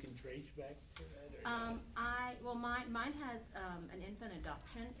instance, you can trace back to that. Mine has an infant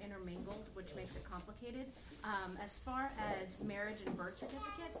adoption intermingled, which makes it complicated. As far as marriage and birth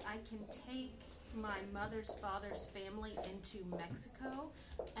certificates, I can take my mother's father's family into Mexico,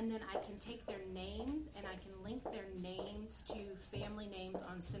 and then I can take their names and I can link their names to family names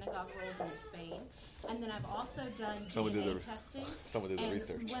on synagogue rolls in Spain. And then I've also done DNA testing. Someone did the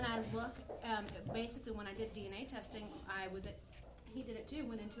research. When I look, basically when I did DNA testing, he did it too,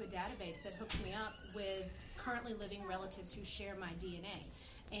 went into a database that hooked me up with currently living relatives who share my DNA.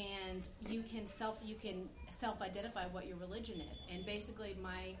 And you can self-identify what your religion is. And basically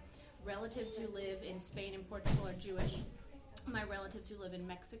my relatives who live in Spain and Portugal are Jewish. My relatives who live in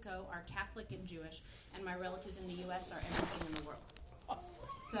Mexico are Catholic and Jewish. And my relatives in the U.S. are everything in the world.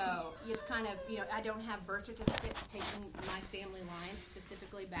 So it's kind of, I don't have birth certificates taking my family line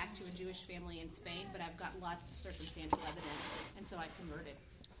specifically back to a Jewish family in Spain, but I've got lots of circumstantial evidence, and so I converted.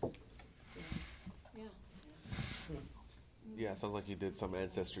 So, yeah. Yeah, it sounds like you did some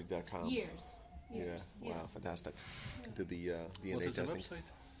Ancestry.com. Years. Yeah, wow, fantastic. Did the DNA what is testing. The website?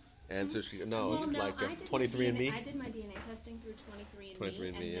 Ancestry, I did 23andMe. I did my DNA testing through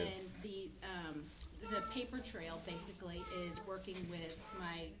 23andMe, and then the paper trail basically is working with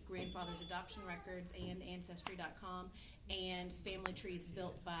my grandfather's adoption records and Ancestry.com and family trees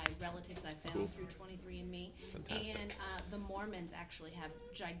built by relatives I found through 23andMe. Fantastic. And the Mormons actually have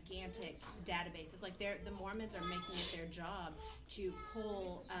gigantic databases. Like the Mormons are making it their job to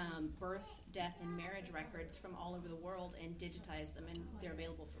pull birth, death, and marriage records from all over the world and digitize them, and they're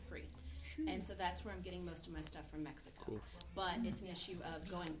available for free. And so that's where I'm getting most of my stuff from Mexico. Cool. But it's an issue of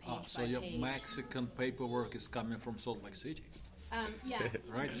going page So by your page. Mexican paperwork is coming from Salt Lake City, Yeah.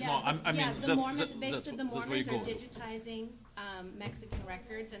 right? Yeah, No, I mean the that's Mormons, that's the where Mormons you are go. digitizing Mexican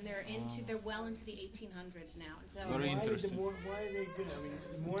records, and they're well into the 1800s now. And so Very interesting. Why are they good? I mean,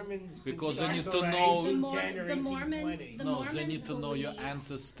 the Mormons. Because been they need shocked to already know- in The January Mormons- 1820. the No, Mormons they need to know your believe-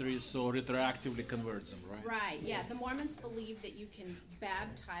 ancestry, so retroactively converts them, right? Right, yeah. The Mormons believe that you can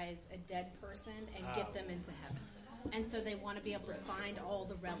baptize a dead person and get them into heaven. And so they want to be able to find all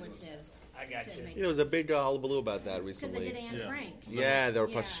the relatives I got to you. make There was a big hullabaloo about that because recently. they did Anne Frank. Yeah, they were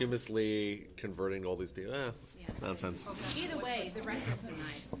Yeah. posthumously converting all these people. Yeah. Nonsense. Either way, the records are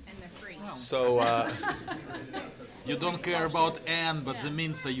nice and they're free. So, You don't care about Anne, but the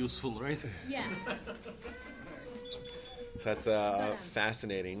means are useful, right? Yeah. So that's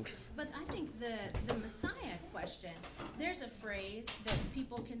fascinating. But I think the Messiah question, there's a phrase that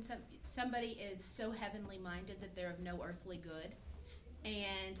people can, somebody is so heavenly minded that they're of no earthly good.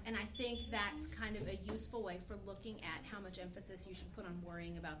 And I think that's kind of a useful way for looking at how much emphasis you should put on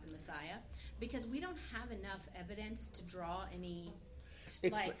worrying about the Messiah, because we don't have enough evidence to draw any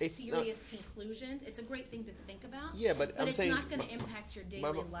serious conclusions. It's a great thing to think about. Yeah, but I'm it's saying not going to impact your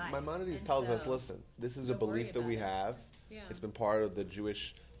daily life. Maimonides tells us, listen, this is a belief that we have. Yeah. It's been part of the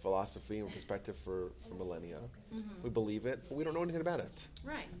Jewish philosophy and perspective for millennia. Mm-hmm. We believe it, but we don't know anything about it.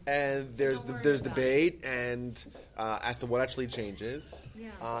 Right. And there's debate and as to what actually changes. Yeah.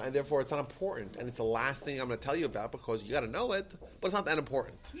 And therefore, it's not important. And it's the last thing I'm going to tell you about because you got to know it, but it's not that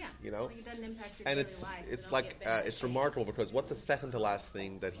important. Yeah. You know. Well, it doesn't impact your and daily it's life, it's so like it's remarkable because what's the second to last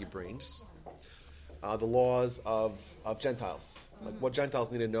thing that he brings? The laws of Gentiles, like what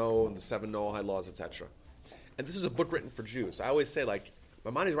Gentiles need to know, and the 7 Noahide laws, etc. And this is a book written for Jews. I always say, like,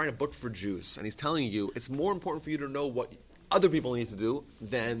 Maimonides is writing a book for Jews, and he's telling you it's more important for you to know what other people need to do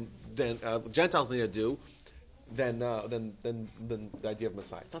than Gentiles need to do than the idea of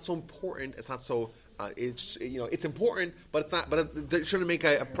Messiah. It's not so important. It's not so. It's important, but it's not. But it shouldn't make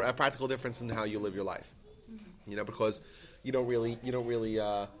a practical difference in how you live your life. Because you don't really.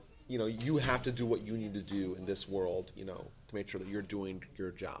 You have to do what you need to do in this world. To make sure that you're doing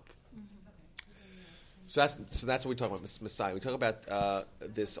your job. So that's what we talk about Messiah. We talk about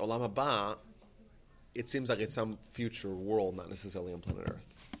this Olam Haba. It seems like it's some future world, not necessarily on planet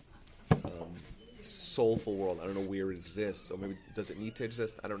Earth. Soulful world. I don't know where it exists, or maybe does it need to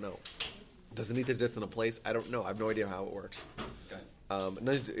exist? I don't know. Does it need to exist in a place? I don't know. I have no idea how it works. Okay.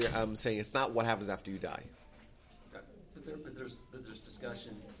 I'm saying it's not what happens after you die. Okay. But there's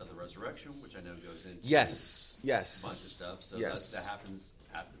discussion of the resurrection, which I know goes into yes, a bunch of stuff. So yes. that happens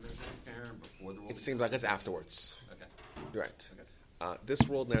after the Messianic era and before the world. It seems like it's afterwards. Okay. Right. Okay. This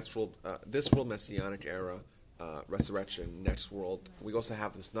world Messianic era, resurrection, next world. We also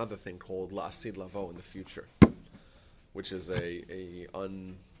have this another thing called La'asid Lavo in the future, which is a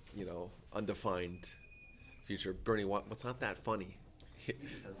undefined future. Bernie, what's not that funny?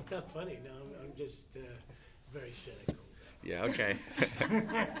 It's not funny. No, I'm just very cynical. Yeah. Okay. I'm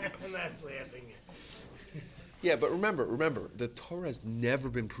not laughing. Yeah, but remember, the Torah has never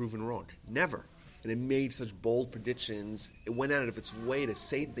been proven wrong. Never. And it made such bold predictions. It went out of its way to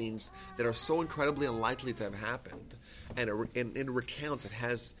say things that are so incredibly unlikely to have happened. And it recounts. It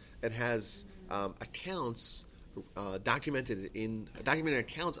has accounts, documented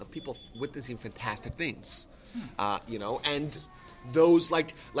accounts of people witnessing fantastic things. And those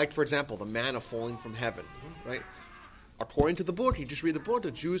like for example, the manna falling from heaven, right? According to the book, you just read the book,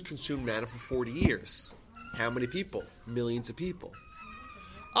 the Jews consumed manna for 40 years. How many people? Millions of people.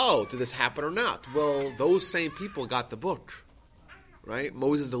 Oh, did this happen or not? Well, those same people got the book, right?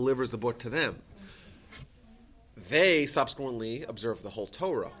 Moses delivers the book to them. They subsequently observed the whole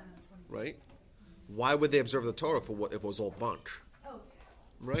Torah, right? Why would they observe the Torah if it was all bunk,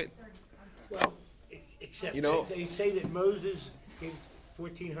 right? Well, except they say that Moses in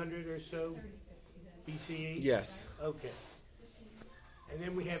 1400 or so BCE. Yes. Okay. And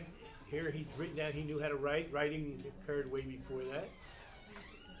then we have here he's written down he knew how to write. Writing occurred way before that.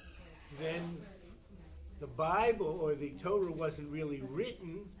 Then the Bible or the Torah wasn't really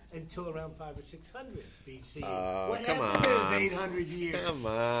written until around 500 or 600 BC. What happened in 800 years? Come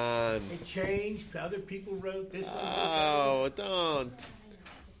on. It changed. Other people wrote this. Don't.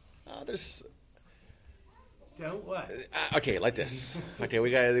 There's. Don't what? Okay, like this. Okay,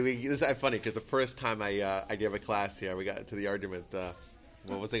 this is funny because the first time I gave a class here, we got into the argument.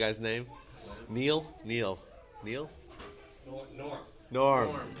 What was the guy's name? Neil.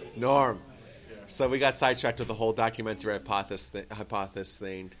 Norm. So we got sidetracked with the whole documentary hypothesis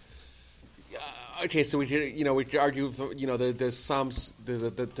thing. Okay, so we could argue. There's some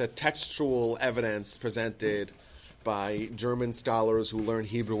the textual evidence presented by German scholars who learned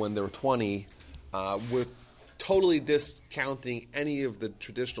Hebrew when they were 20, with totally discounting any of the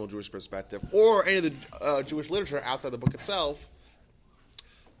traditional Jewish perspective or any of the Jewish literature outside the book itself.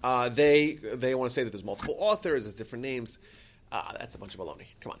 They want to say that there's multiple authors, there's different names. That's a bunch of baloney.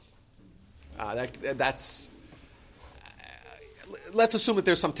 Come on. Let's assume that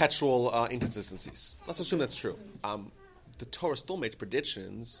there's some textual inconsistencies. Let's assume that's true. The Torah still makes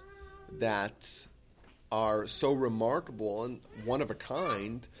predictions that are so remarkable and one of a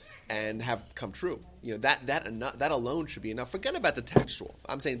kind and have come true. That alone should be enough. Forget about the textual.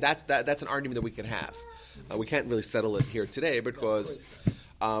 I'm saying that's an argument that we can have. We can't really settle it here today because.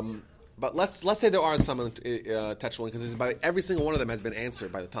 But let's say there are some textual inconsistencies. Every single one of them has been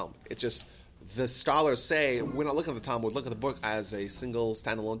answered by the Talmud. It's just the scholars say we're not looking at the Talmud, we're looking at the book as a single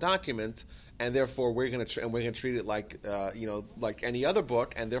standalone document, and therefore we're going to treat it like like any other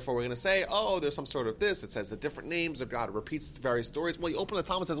book, and therefore we're going to say, oh, there's some sort of this. It says the different names of God. It repeats various stories. Well, you open the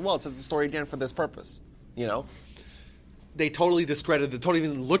Talmud, it says, well, it says the story again for this purpose. They totally discredit. They don't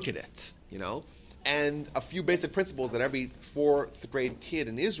even look at it. And a few basic principles that every fourth grade kid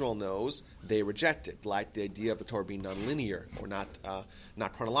in Israel knows, they rejected, like the idea of the Torah being nonlinear or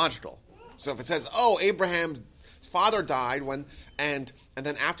not chronological. So if it says, oh, Abraham's father died and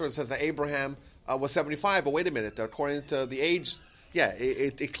then afterwards it says that Abraham was 75, but wait a minute, according to the age,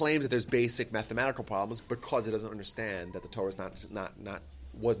 it claims that there's basic mathematical problems because it doesn't understand that the Torah is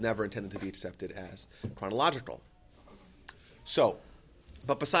was never intended to be accepted as chronological. So,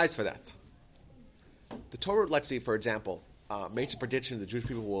 but besides for that, the Torah, let's see, for example, makes a prediction that the Jewish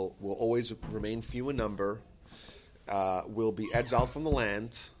people will always remain few in number, will be exiled from the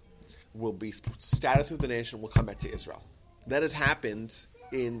land, will be scattered through the nation, will come back to Israel. That has happened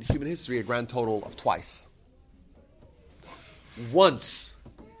in human history a grand total of twice. Once,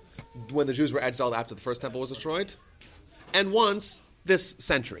 when the Jews were exiled after the first temple was destroyed, and once this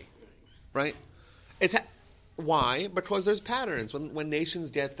century, right? Why? Because there's patterns. When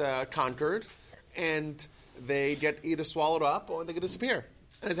nations get conquered, and they get either swallowed up or they can disappear.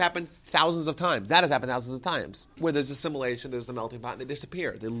 And it's happened thousands of times. That has happened thousands of times. Where there's assimilation, there's the melting pot, and they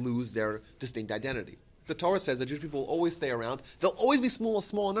disappear. They lose their distinct identity. The Torah says that Jewish people will always stay around. They'll always be small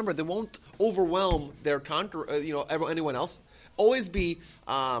in number. They won't overwhelm their anyone else. Always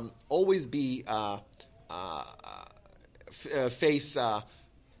face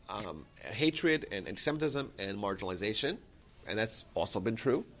hatred and anti-Semitism and marginalization, and that's also been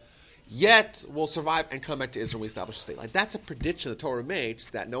true. Yet will survive and come back to Israel and establish a state. Like that's a prediction the Torah makes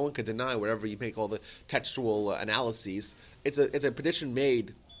that no one could deny. Wherever you make all the textual analyses, it's a prediction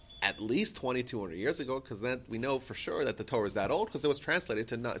made at least 2,200 years ago, because then we know for sure that the Torah is that old because it was translated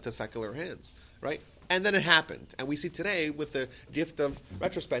to secular hands, right? And then it happened, and we see today with the gift of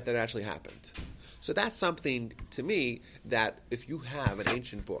retrospect that it actually happened. So that's something to me that if you have an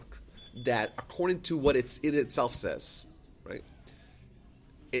ancient book that, according to what it itself says, right?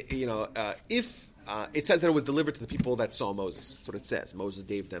 If it says that it was delivered to the people that saw Moses, that's what it says. Moses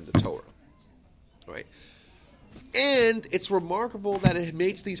gave them the Torah, right? And it's remarkable that it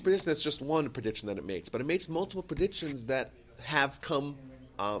makes these predictions. That's just one prediction that it makes, but it makes multiple predictions that have come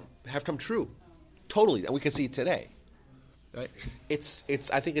true, totally, and we can see it today. Right?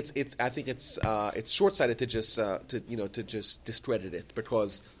 I think it's short-sighted to just discredit it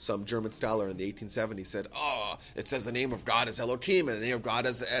because some German scholar in the 1870s said, "Oh, it says the name of God is Elohim and the name of God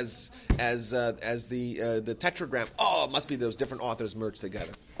as the tetragram. Oh, it must be those different authors merged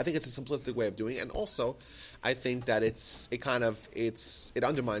together." I think it's a simplistic way of doing it, and also I think that it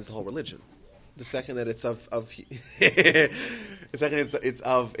undermines the whole religion. The second that it's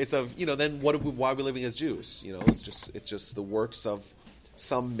then why are we living as Jews? It's just the works of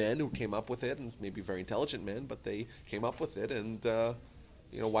some men who came up with it, and maybe very intelligent men, but they came up with it, and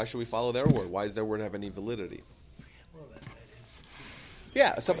why should we follow their word? Why does their word have any validity?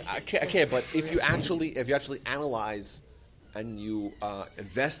 Yeah, I can't. But if you actually analyze and you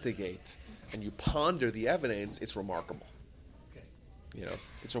investigate and you ponder the evidence, it's remarkable.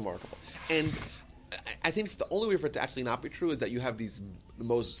 It's remarkable. And I think the only way for it to actually not be true is that you have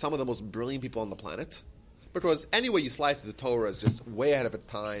some of the most brilliant people on the planet. Because any way you slice it, the Torah is just way ahead of its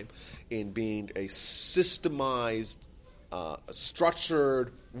time in being a systemized,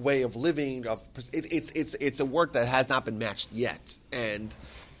 structured way of living. It's a work that has not been matched yet. And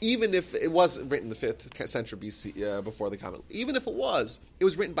even if it was written in the 5th century BC, before the Common, even if it was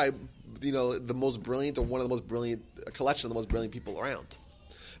written by the most brilliant or one of the most brilliant collection of the most brilliant people around,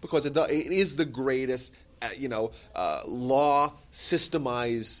 because it is the greatest law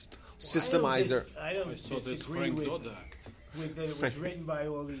systemizer. I don't disagree with that it was written by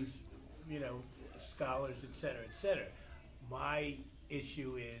all these scholars, etc. My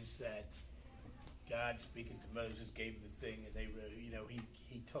issue is that God, speaking to Moses, gave him the thing, and they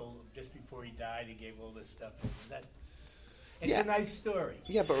he told him just before he died, he gave all this stuff. It's a nice story.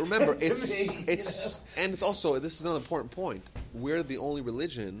 Yeah, but remember, and it's also, this is another important point. We're the only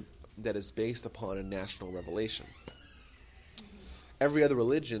religion that is based upon a national revelation. Every other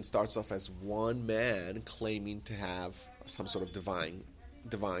religion starts off as one man claiming to have some sort of divine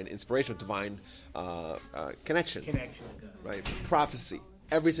inspiration, divine connection, right? Prophecy.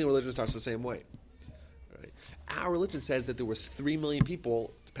 Every single religion starts the same way. Right? Our religion says that there was 3 million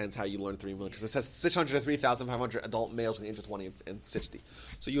people Depends how you learn 3 million. Because it says 603,500 adult males between the age of 20 and 60.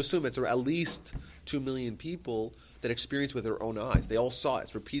 So you assume it's at least 2 million people that experience with their own eyes. They all saw it.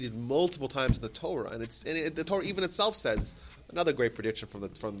 It's repeated multiple times in the Torah, and the Torah even itself says another great prediction from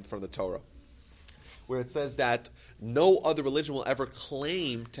the Torah, where it says that no other religion will ever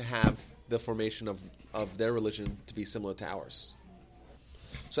claim to have the formation of their religion to be similar to ours.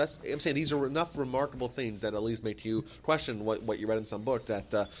 So I'm saying these are enough remarkable things that at least make you question what you read in some book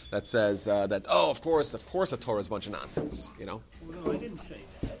that says that of course the Torah is a bunch of nonsense. Well, no, I didn't say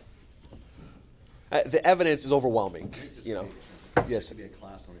that. The evidence is overwhelming. Yes. Should be a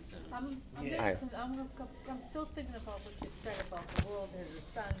class on its own. I'm still thinking about what you said about the world and the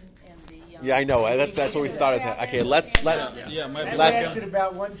sun and the. Yeah, I know. That's what we started. Okay, let's. Lasted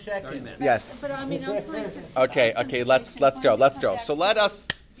about 1 second. Yes. But I mean, I'm trying to. Okay. Let's go. So let us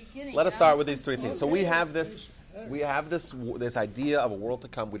start with these 3 things. So we have this idea of a world to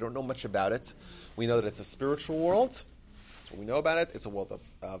come. We don't know much about it. We know that it's a spiritual world. That's what we know about it. It's a world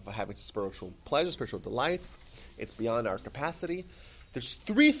of having spiritual pleasure, spiritual delights. It's beyond our capacity. There's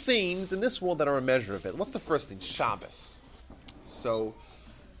 3 things in this world that are a measure of it. What's the first thing? Shabbos. So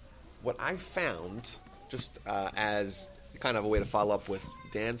what I found, just as kind of a way to follow up with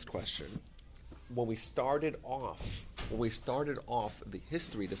Dan's question, when we started off the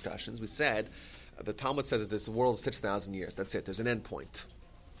history discussions, we said, the Talmud said that this world is 6,000 years. That's it. There's an end point.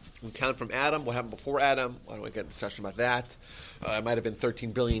 We count from Adam, what happened before Adam. I don't want to get a discussion about that. It might have been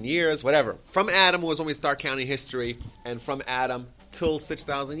 13 billion years, whatever. From Adam was when we start counting history, and from Adam till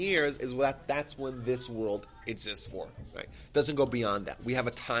 6,000 years is that's when this world exists for. Right? Doesn't go beyond that. We have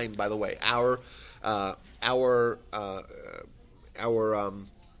a time, by the way. Our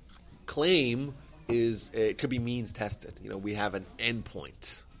claim is it could be means tested. We have an end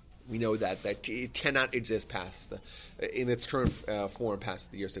point. We know that it cannot exist past in its current form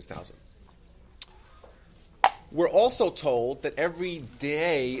past the year 6,000. We're also told that every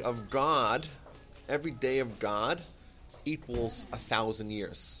day of God equals 1,000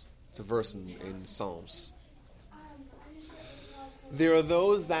 years. It's a verse in Psalms. There are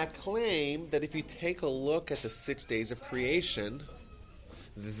those that claim that if you take a look at the 6 days of creation,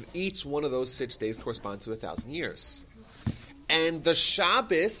 each one of those 6 days corresponds to 1,000 years. And the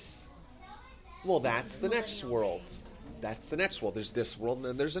Shabbos, well, that's the next world. That's the next world. There's this world and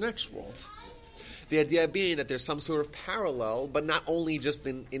then there's the next world. The idea being that there's some sort of parallel, but not only just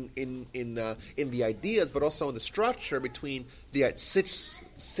in the ideas, but also in the structure between the six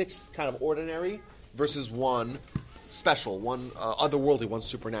kind of ordinary versus one special, one otherworldly, one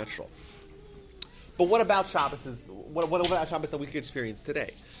supernatural. But what about Shabbos? What about Shabbos that we could experience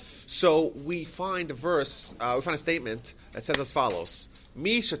today? So we find a verse, we find a statement that says as follows: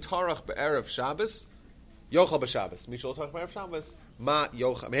 Mi shetarach be'erev Shabbos, yochal b'Shabbos. Mi shetarach be'erev Shabbos,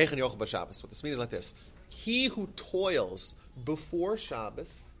 me'echen yochal b'Shabbos. What this means is like this: he who toils before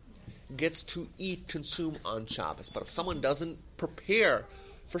Shabbos gets to consume on Shabbos. But if someone doesn't prepare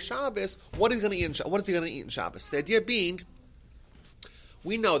for Shabbos, what is he going to eat? What is he going to eat in Shabbos? The idea being,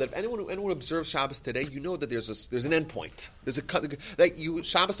 we know that if anyone observes Shabbos today, you know that there's an end point.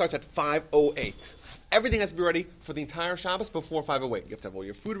 Shabbos starts at 5:08. Everything has to be ready for the entire Shabbos before 5:08. You have to have all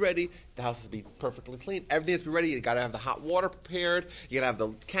your food ready. The house has to be perfectly clean. Everything has to be ready. You got to have the hot water prepared. You got to have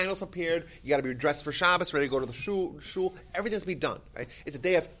the candles prepared. You got to be dressed for Shabbos, ready to go to the shul. Everything has to be done. Right? It's a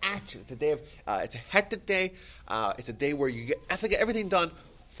day of action. It's a day of. It's a hectic day. It's a day where you have to get everything done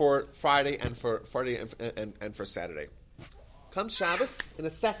for Friday and for Saturday. Comes Shabbos, in a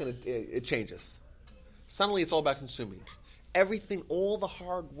second it changes. Suddenly it's all about consuming. Everything, all the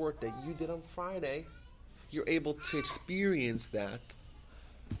hard work that you did on Friday, you're able to experience that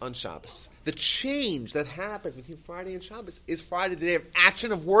on Shabbos. The change that happens between Friday and Shabbos is Friday the day of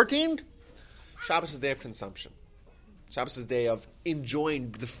action, of working. Shabbos is the day of consumption. Shabbos is the day of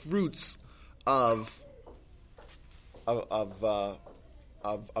enjoying the fruits of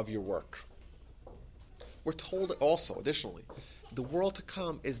your work. We're told also, additionally, the world to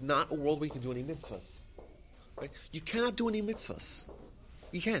come is not a world where you can do any mitzvahs. Right? You cannot do any mitzvahs.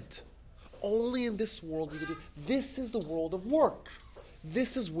 You can't. Only in this world you can do. This is the world of work.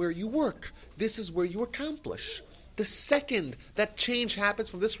 This is where you work. This is where you accomplish. The second that change happens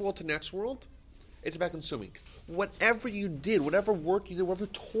from this world to next world, it's about consuming. Whatever you did, whatever work you did, whatever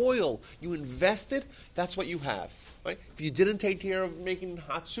toil you invested, that's what you have. Right? If you didn't take care of making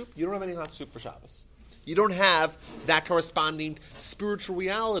hot soup, you don't have any hot soup for Shabbos. You don't have that corresponding spiritual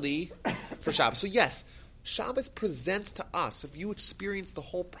reality for Shabbos. So yes, Shabbos presents to us, if you experience the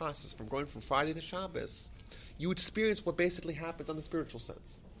whole process from going from Friday to Shabbos, you experience what basically happens on the spiritual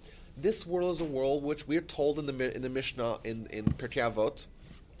sense. This world is a world which we are told in the Mishnah in Pirkei Avot,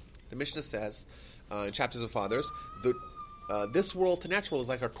 The Mishnah says in Chapters of Fathers, this world to next world is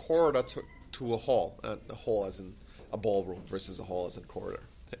like a corridor to a hall. A hall as in a ballroom versus a hall as in corridor.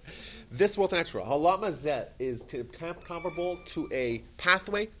 This world to next world. Halam Hazeh is comparable to a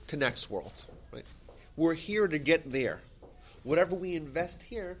pathway to next world. Right? We're here to get there. Whatever we invest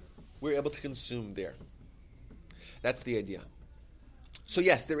here, we're able to consume there. That's the idea. So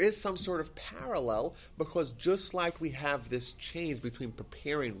yes, there is some sort of parallel, because just like we have this change between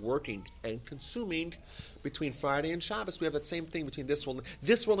preparing, working, and consuming between Friday and Shabbos, we have that same thing between this world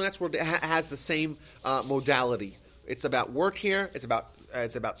and next world. Has the same modality. It's about work here. It's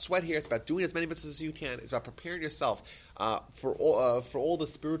about sweat here. It's about doing as many businesses as you can. It's about preparing yourself for all the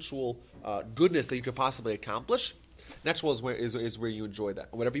spiritual goodness that you could possibly accomplish. Next world is where you enjoy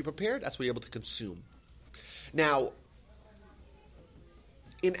that. Whatever you prepared, that's what you're able to consume. Now,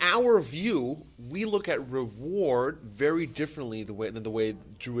 in our view, we look at reward very differently than the way the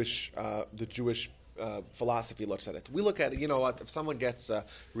Jewish philosophy looks at it. We look at it, if someone gets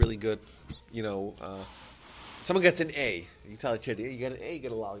really good, someone gets an A, you tell a kid, you get an A, you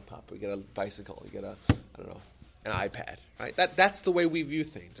get a lollipop, or you get a bicycle, you get an iPad, right? That's the way we view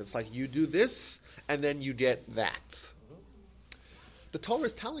things. It's like you do this, and then you get that. The Torah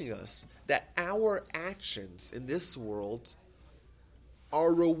is telling us that our actions in this world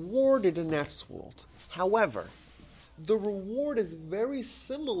are rewarded in next world. However, the reward is very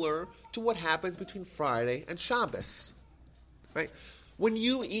similar to what happens between Friday and Shabbos. Right? When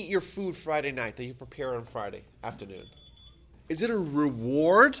you eat your food Friday night that you prepare on Friday afternoon, is it a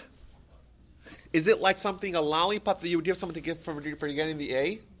reward? Is it like a lollipop that you would give someone to give for getting the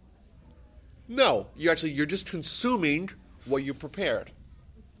A? No. You're just consuming what you prepared.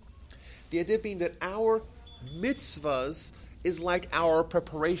 The idea being that our mitzvahs is like our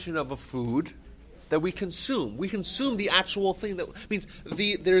preparation of a food that we consume. We consume the actual thing. That means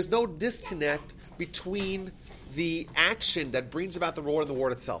there's no disconnect between the action that brings about the reward and the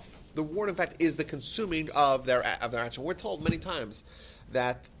reward itself. The reward, in fact, is the consuming of their action. We're told many times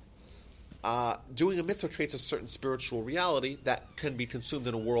that doing a mitzvah creates a certain spiritual reality that can be consumed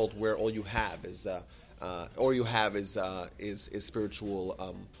in a world where all you have is spiritual. All you have is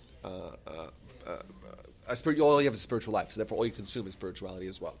spiritual life, so therefore all you consume is spirituality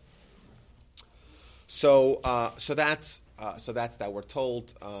as well. So that's that. We're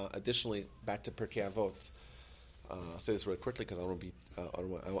told. Additionally, back to Pirkei Avot. I'll say this really quickly because I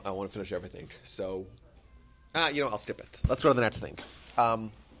want to finish everything. So, I'll skip it. Let's go to the next thing.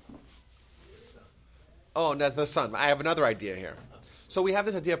 The sun. I have another idea here. So we have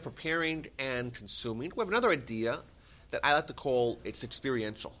this idea of preparing and consuming. We have another idea that I like to call it's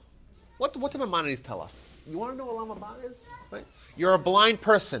experiential. What do Maimonides tell us? You want to know what Olam Haba is? Right? You're a blind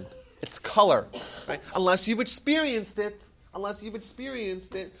person. It's color. Right? Unless you've experienced it,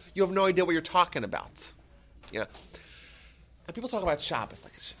 you have no idea what you're talking about. And people talk about Shabbos,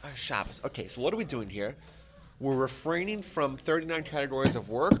 like Shabbos. Okay, so what are we doing here? We're refraining from 39 categories of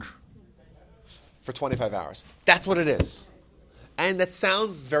work for 25 hours. That's what it is. And that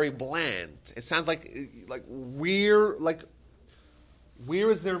sounds very bland. It sounds like where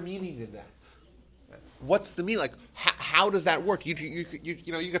is there meaning in that? What's the meaning? Like, how does that work? You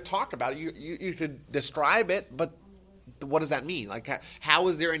could talk about it. You could describe it, but what does that mean? Like, how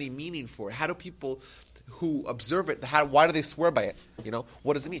is there any meaning for it? How do people who observe it, why do they swear by it?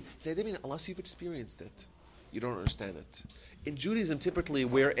 What does it mean? They mean unless you've experienced it, you don't understand it. In Judaism, typically,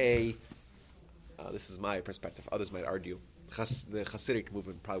 we're this is my perspective. Others might argue. The Hasidic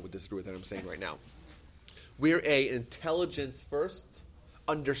movement probably would disagree with what I'm saying right now. We're an intelligence first,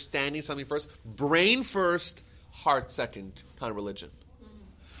 understanding something first, brain first, heart second kind of religion.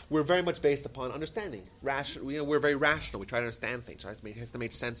 We're very much based upon understanding. We're very rational. We try to understand things. Right? It has to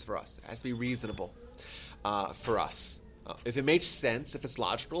make sense for us. It has to be reasonable for us. If it makes sense, if it's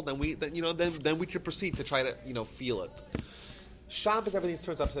logical, then we can proceed to try to feel it. Shabbos, everything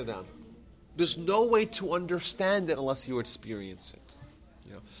turns upside down. There's no way to understand it unless you experience it.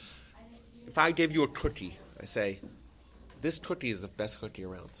 If I gave you a cookie, I say, this cookie is the best cookie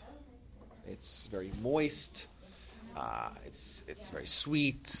around. It's very moist. It's very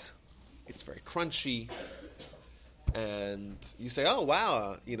sweet. It's very crunchy. And you say, oh,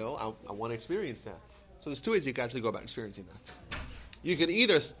 wow, I want to experience that. So there's two ways you can actually go about experiencing that. You can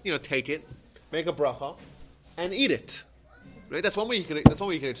either, take it, make a bracha, and eat it. Right? That's one way you can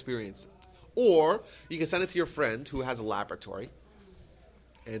experience it. Or you can send it to your friend who has a laboratory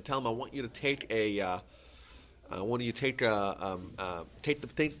and tell him, I want you to take the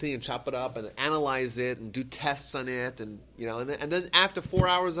thing and chop it up and analyze it and do tests on it and then after 4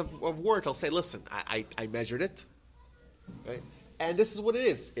 hours of work, I'll say, listen, I measured it, right? And this is what it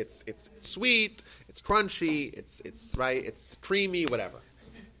is. It's sweet, it's crunchy, it's creamy, whatever.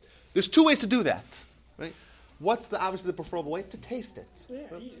 There's two ways to do that, right? What's obviously the preferable way? To taste it,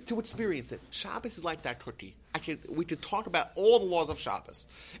 to experience it. Shabbos is like that cookie. We could talk about all the laws of Shabbos,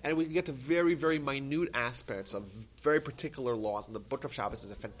 and we can get to very, very minute aspects of very particular laws. And the Book of Shabbos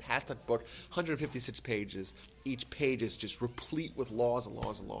is a fantastic book, 156 pages. Each page is just replete with laws and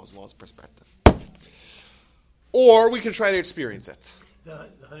laws and laws and laws of perspective. Or we can try to experience it. The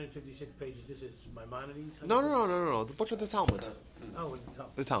 156 pages, this is Maimonides? No. The Book of the Talmud. Oh, in the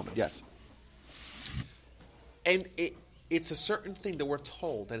Talmud. The Talmud, yes. And it's a certain thing that we're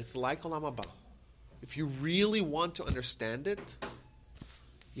told, that it's like Olam Haba. If you really want to understand it,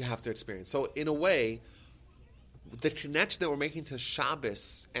 you have to experience. So in a way, the connection that we're making to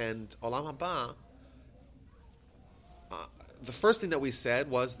Shabbos and Olam Haba, the first thing that we said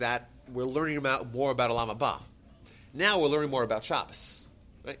was that we're learning more about Olam Haba. Now we're learning more about Shabbos,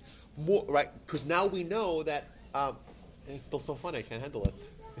 right? Because now we know that it's still so funny. I can't handle it.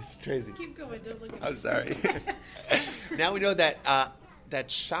 It's crazy. Keep going. Don't look at me. I'm sorry. Now we know that that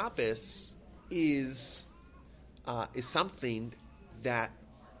Shabbos is something that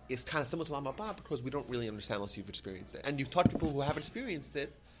is kind of similar to Olam Haba because we don't really understand unless you've experienced it. And you've talked to people who have experienced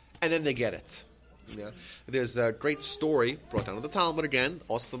it, and then they get it. You know? There's a great story brought down in the Talmud again,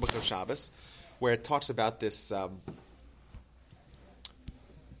 also from the Book of Shabbos, where it talks about this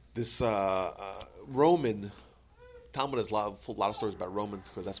Roman. Talmud has a lot of stories about Romans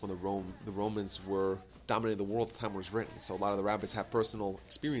because that's when the Romans were dominating the world. The time was written, so a lot of the rabbis have personal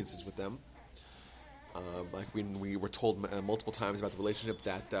experiences with them. Like we were told multiple times about the relationship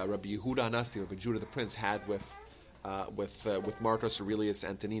that Rabbi Yehuda Hanassi, Rabbi Judah the Prince, had with Marcus Aurelius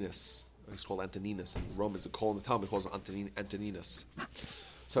Antoninus. He's called Antoninus, and the Romans call him the Talmud calls him Antoninus.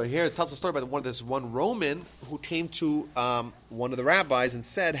 So here it tells a story about this one Roman who came to one of the rabbis and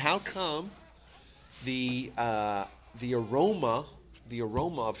said, "How come the aroma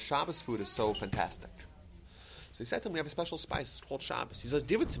of Shabbos food is so fantastic?" So he said to him, "We have a special spice called Shabbos." He says,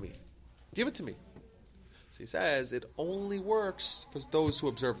 "Give it to me. Give it to me." So he says, "It only works for those who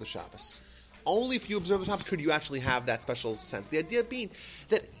observe the Shabbos. Only if you observe the Shabbos could you actually have that special sense." The idea being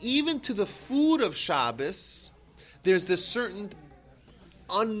that even to the food of Shabbos, there's this certain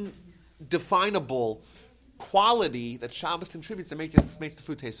undefinable quality that Shabbos contributes that makes the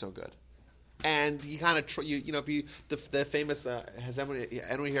food taste so good. And you kind of, the famous, has anyone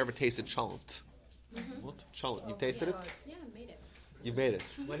here ever tasted cholent? Mm-hmm. What? Cholent. You tasted it? Yeah, I made it. You made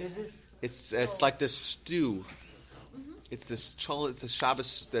it. What is it? It's like this stew. Mm-hmm. It's this cholent. It's a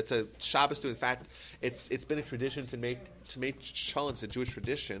Shabbos. That's a Shabbos stew. In fact, it's been a tradition to make cholent. It's a Jewish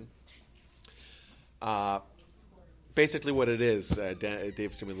tradition. Basically, what it is,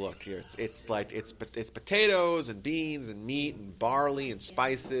 Dave's giving me a look here. It's potatoes and beans and meat and barley and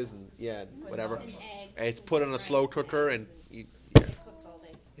spices and whatever. And eggs. And it's put in a slow cooker and It cooks all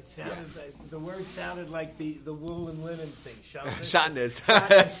day. It sounded like, the word sounded like the wool and linen thing. Shatnez.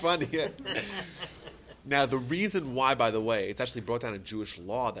 That's funny. Yeah. Now, the reason why, by the way, it's actually brought down in Jewish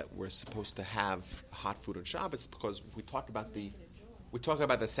law that we're supposed to have hot food on Shabbos because we talked about the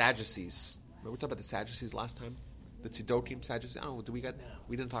Sadducees. Remember we talked about the Sadducees last time? The Tzedokim Sadducees? I don't know,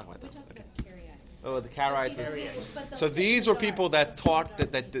 we didn't talk about that. Okay. Oh, the Karaites. So these were people that taught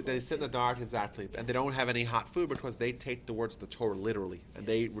that they sit in the dark, exactly, and they don't have any hot food because they take the words of the Torah literally, and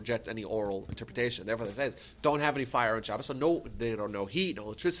they reject any oral interpretation. Therefore, it says, don't have any fire on Shabbos, so they don't know heat, no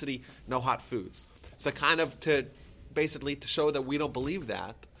electricity, no hot foods. So kind of to show that we don't believe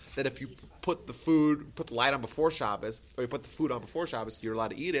that if you put the light on before Shabbos, or you put the food on before Shabbos, you're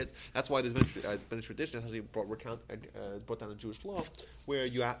allowed to eat it. That's why there's been a tradition, essentially brought down in Jewish law, where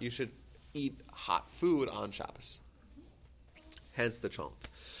you should eat hot food on Shabbos. Hence the cholent.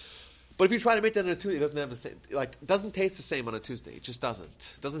 But if you try to make that on a Tuesday, it doesn't have the same, it doesn't taste the same on a Tuesday. It just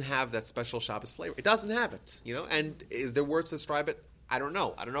doesn't. It doesn't have that special Shabbos flavor. It doesn't have it, And is there words to describe it? I don't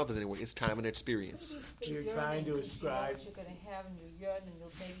know. I don't know if there's any way. It's kind of an experience. You're trying to ascribe. You're going to have, and you yearn, and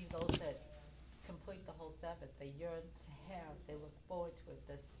maybe those that complete the whole Sabbath, they yearn to have. They look forward to it.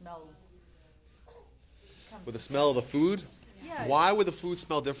 The smells. With the smell of the food? Yeah. Why would the food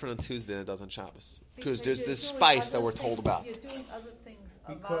smell different on Tuesday than it does on Shabbos? Because there's this spice that we're told about. You're doing other things.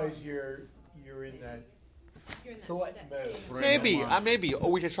 Because you're in that thought mode. Maybe.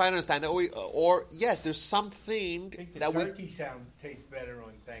 Or we can try to understand it. Or yes, there's something that we. Turkey tastes better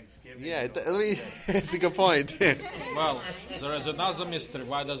on Thanksgiving. Yeah, it's a good point. Well, there is another mystery.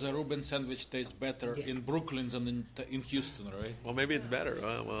 Why does a Reuben sandwich taste better in Brooklyn than in Houston, right? Well, maybe it's better.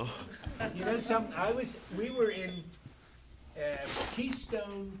 Well. We were in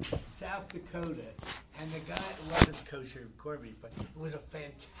Keystone, South Dakota, And the guy, it wasn't kosher Corby, but it was a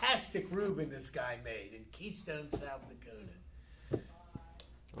fantastic Reuben this guy made in Keystone, South Dakota.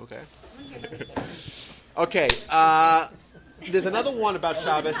 Okay. Okay. There's another one about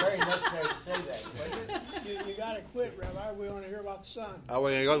Shabbos. Very necessary to say that, wasn't it? You got to quit, Rabbi. We want to hear about the sun. Oh,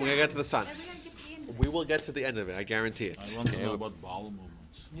 we're gonna get to the sun. And we're gonna get to the end of it. We will get to the end of it. I guarantee it. I want to know about bowel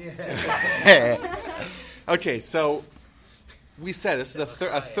movements. Yeah. Okay, so we said this is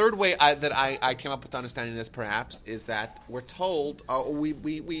a third way that I came up with understanding this. Perhaps is that we're told,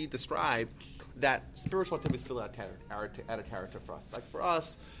 we describe that spiritual activities fill out a character for us. Like for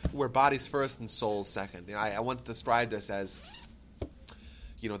us, we're bodies first and souls second. You know, I want to describe this as,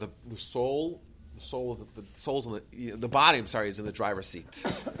 you know, the soul. The soul's in the body. I'm sorry, is in the driver's seat.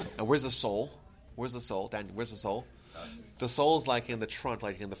 And where's the soul? Where's the soul? Dan, where's the soul? The soul's like in the trunk,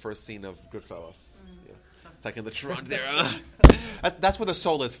 like in the first scene of Goodfellas. Yeah. It's like in the trunk there. That's where the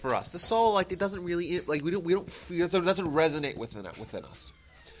soul is for us. The soul, like, it doesn't really, like, we don't feel, it doesn't resonate within us.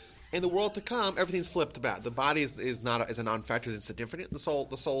 In the world to come, everything's flipped about. The body is a non-factor, it's insignificant. The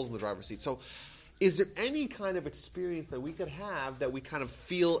soul's in the driver's seat. So, is there any kind of experience that we could have that we kind of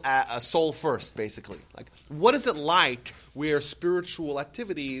feel a soul first, basically? Like, what is it like where spiritual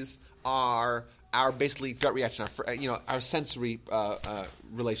activities are our basically gut reaction, our sensory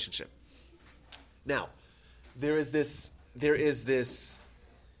relationship? Now, there is this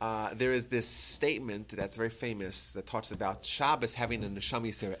statement that's very famous that talks about Shabbos having a neshama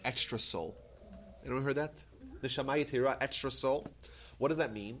yisera, extra soul. Anyone heard that? Neshama yisera, extra soul. What does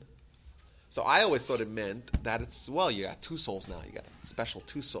that mean? So I always thought it meant that it's, well, you got two souls now. You got special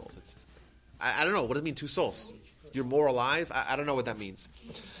two souls. I don't know. What does it mean, two souls? You're more alive? I don't know what that means.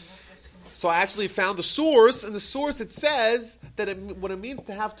 So I actually found the source. In the source it says that what it means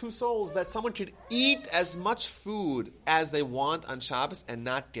to have two souls, that someone could eat as much food as they want on Shabbos and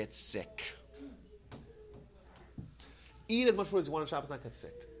not get sick. Eat as much food as you want on Shabbos and not get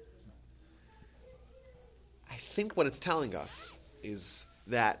sick. I think what it's telling us is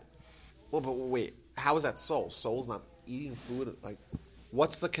that, well, but wait, how is that soul? Soul's not eating food? Like,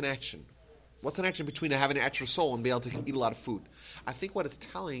 what's the connection? What's the connection between having an extra soul and being able to eat a lot of food? I think what it's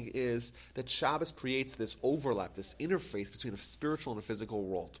telling is that Shabbos creates this overlap, this interface between a spiritual and a physical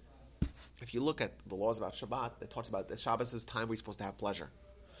world. If you look at the laws about Shabbat, it talks about that Shabbos is time where you're supposed to have pleasure.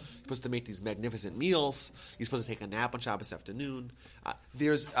 You're supposed to make these magnificent meals. You're supposed to take a nap on Shabbos afternoon.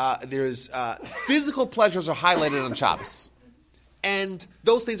 There's physical pleasures are highlighted on Shabbos. And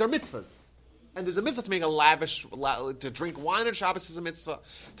those things are mitzvahs. And there's a mitzvah to make to drink wine on Shabbos is a mitzvah.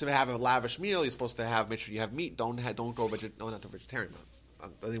 To have a lavish meal, you're supposed to make sure you have meat. Don't go vegetarian. I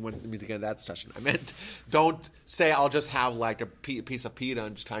didn't want me to get into that discussion. I meant, don't say I'll just have like a piece of pita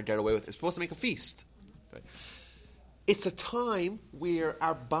and just kind of get away with it. It's supposed to make a feast. Okay? It's a time where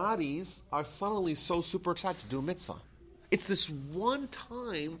our bodies are suddenly so super excited to do a mitzvah. It's this one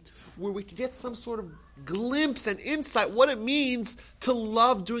time where we can get some sort of glimpse and insight what it means to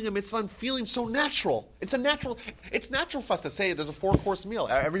love doing a mitzvah and feeling so natural. It's natural for us to say there's a 4-course meal.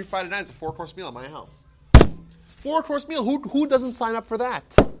 Every Friday night is a 4-course meal at my house. 4-course meal. Who doesn't sign up for that?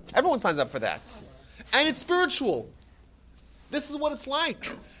 Everyone signs up for that. And it's spiritual. This is what it's like.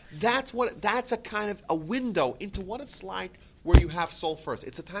 That's a kind of a window into what it's like where you have soul first.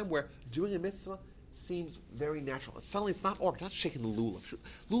 It's a time where doing a mitzvah seems very natural. It's not awkward. Not shaking the lulav.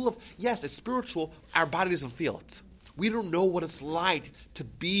 Lulav, yes, it's spiritual. Our body doesn't feel it. We don't know what it's like to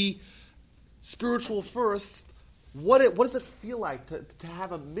be spiritual first. What does it feel like to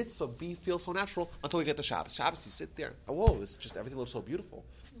have a mitzvah feel so natural until we get to Shabbos? Shabbos, you sit there. Oh, whoa, it's just everything looks so beautiful.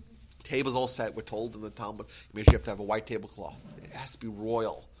 Table's all set. We're told in the Talmud, make sure you have to have a white tablecloth. It has to be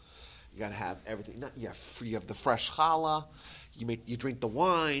royal. You got to have everything. You have the fresh challah. You drink the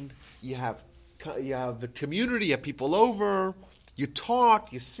wine. You have the community, you have people over, you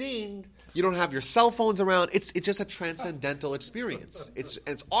talk, you sing, you don't have your cell phones around. It's just a transcendental experience. It's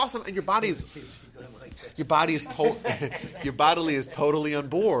awesome, and your body is totally on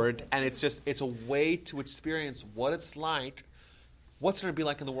board, and it's a way to experience what it's like, what's going to be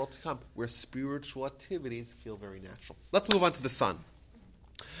like in the world to come, where spiritual activities feel very natural. Let's move on to the sun.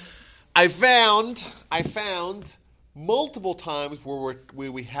 I found multiple times where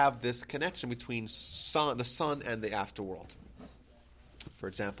we have this connection between the sun and the afterworld. For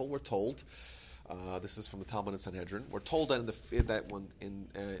example, we're told, this is from the Talmud and Sanhedrin, we're told that in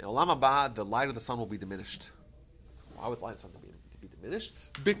Olam Haba, the light of the sun will be diminished. Why would the light of the sun be diminished?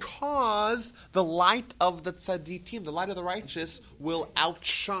 Because the light of the tzaddikim, the light of the righteous, will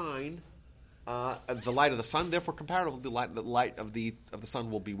outshine the light of the sun. Therefore, comparatively, the light of the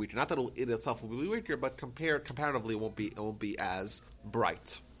sun will be weaker. Not that it itself will be weaker, but comparatively, it won't be as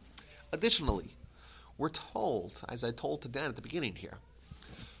bright. Additionally, we're told, as I told to Dan at the beginning here,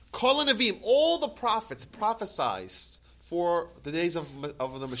 Kol HaNeviim, all the prophets prophesied for the days of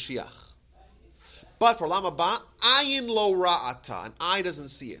the Mashiach. But for Olam Haba, ayin lo ra'ata, an eye doesn't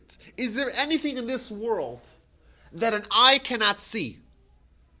see it. Is there anything in this world that an eye cannot see?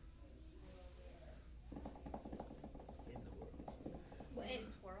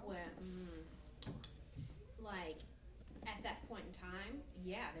 Like, at that point in time,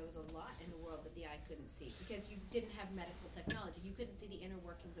 yeah, there was a lot in the world that the eye couldn't see because you didn't have medical technology. You couldn't see the inner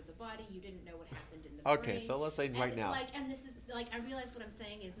workings of the body. You didn't know what happened in the brain. Okay, so let's say right now. And this is, like, I realize what I'm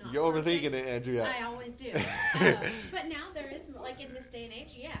saying is not You're perfect. overthinking it, Andrea. I always do. But now there is, like, in this day and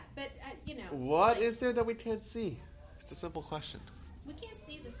age, yeah. But, you know. What like, is there that we can't see? It's a simple question. We can't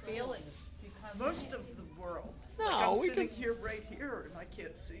see the soul. Feelings. Most of the world. No, like I'm we sitting can- here right here, and I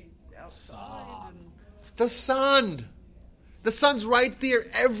can't see outside. And The sun. The sun's right there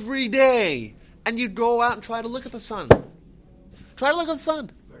every day. And you go out and try to look at the sun. Try to look at the sun.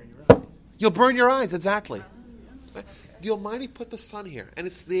 You'll burn your eyes, exactly. The Almighty put the sun here, and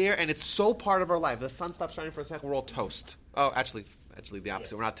it's there, and it's so part of our life. The sun stops shining for a second, we're all toast. Oh, actually the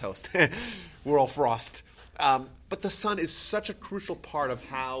opposite. We're not toast. We're all frost. But the sun is such a crucial part of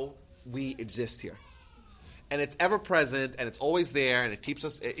how we exist here. And it's ever present, and it's always there, and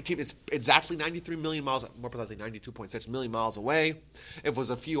it's exactly 93 million miles, more precisely 92.6 million miles away. If it was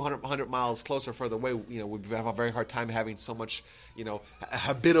a few hundred miles closer, further away, we'd have a very hard time having so much,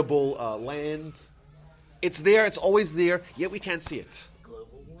 habitable land. It's there, it's always there, yet we can't see it.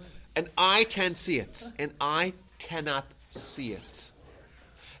 And I can see it, and I cannot see it.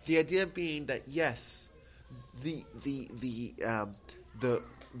 The idea being that yes,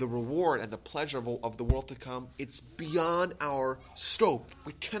 the reward and the pleasure of the world to come, it's beyond our scope.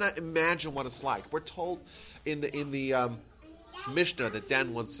 We cannot imagine what it's like. We're told in the Mishnah that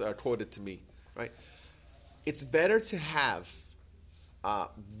Dan once quoted to me, right? It's better to have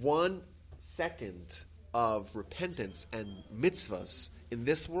 1 second of repentance and mitzvahs in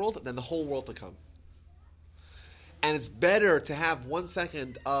this world than the whole world to come. And it's better to have 1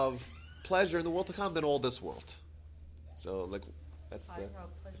 second of pleasure in the world to come than all this world. So, that's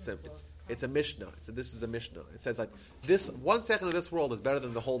it's a Mishnah. This is a Mishnah. It says this 1 second of this world is better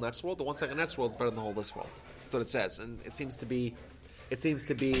than the whole next world. The 1 second next world is better than the whole this world. That's what it says, and it seems to be an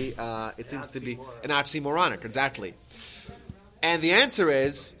oxymoronic, exactly. And the answer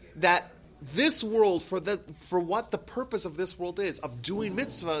is that this world, for what the purpose of this world is, of doing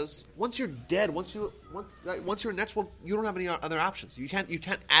mitzvahs, once you're dead, once you're in next world, you don't have any other options. You can't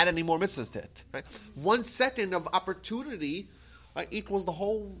add any more mitzvahs to it. Right? 1 second of opportunity equals the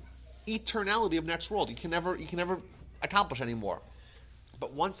whole eternality of next world. You can never accomplish any more.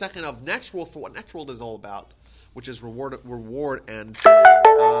 But 1 second of next world, for what next world is all about, which is reward and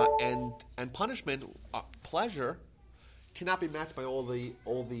punishment, pleasure, cannot be matched by all the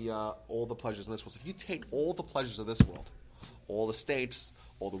pleasures in this world. So if you take all the pleasures of this world, all the steaks,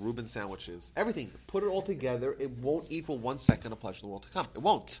 all the Reuben sandwiches, everything, put it all together, it won't equal 1 second of pleasure in the world to come. It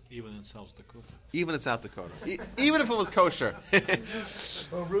won't. Even in South Dakota. Even in South Dakota. Even if it was kosher.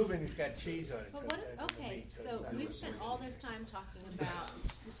 Well, Reuben's got cheese on it. So we've spent all this time talking about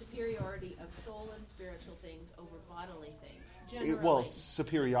the superiority of soul and spiritual things over bodily things. Generally.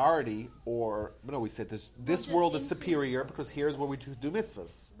 Superiority, we said this world is superior because here's where we do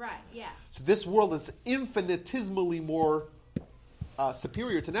mitzvahs. Right, yeah. So this world is infinitesimally more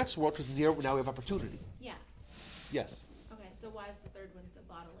superior to next world because now we have opportunity. Yeah. Yes. Okay, so why is the third one so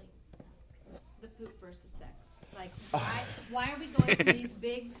bodily? The poop versus sex. Like, why are we going from these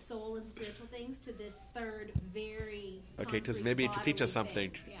big soul and spiritual things to this third very because maybe it could teach us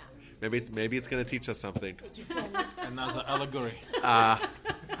something. Yeah. Maybe it's going to teach us something. Another allegory.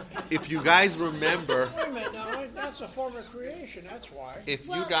 If you guys remember, Wait a minute, now that's a form of creation. That's why. If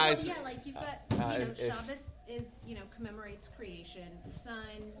Well, you guys, like you've got, Shabbos is, commemorates creation. Sun,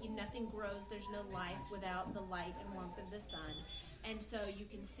 nothing grows. There's no life without the light and warmth of the sun. And so you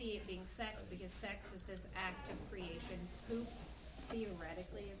can see it being sex because sex is this act of creation. Poop,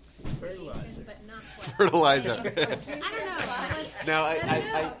 theoretically, is creation, but not quite. fertilizer. I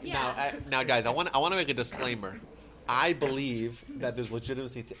don't know. Now, guys, I want to make a disclaimer. I believe that there's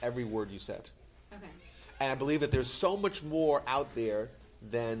legitimacy to every word you said. Okay. And I believe that there's so much more out there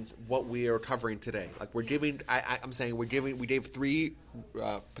than what we are covering today. Like we gave 3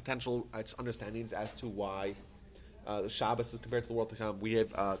 potential understandings as to why Shabbos is compared to the world to come. We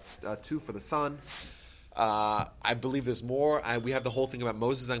have 2 for the sun. I believe there's more. We have the whole thing about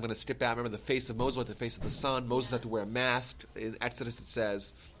Moses. I'm going to skip out. Remember, the face of Moses went to the face of the sun. Moses had to wear a mask. In Exodus it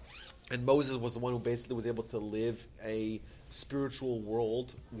says And Moses was the one who basically was able to live a spiritual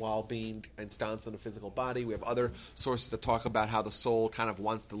world while being ensconced in a physical body. We have other sources that talk about how the soul kind of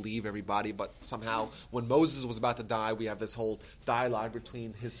wants to leave every body, but somehow when Moses was about to die, we have this whole dialogue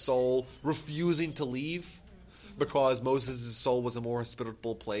between his soul refusing to leave because Moses' soul was a more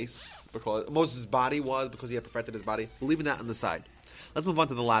hospitable place, because Moses' body was, because he had perfected his body. We're leaving that on the side. Let's move on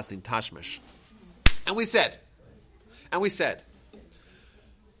to the last thing, Tashmish. And we said,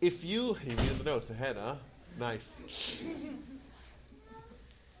 if you read the notes ahead, huh? Nice.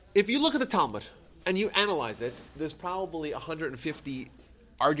 If you look at the Talmud and you analyze it, there's probably 150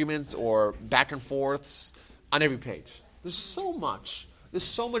 arguments or back and forths on every page. There's so much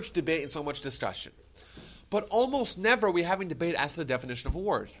debate and so much discussion. But almost never are we having debate as to the definition of a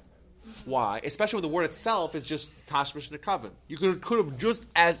word. Why? Especially when the word itself is just tashmish nekavim. You could have just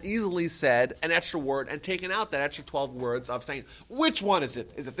as easily said an extra word and taken out that extra 12 words of saying, which one is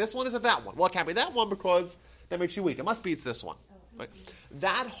it? Is it this one? Is it that one? Well, it can't be that one because that makes you weak. It must be it's this one. Right?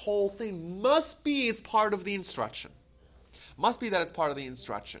 That whole thing must be it's part of the instruction. Must be that it's part of the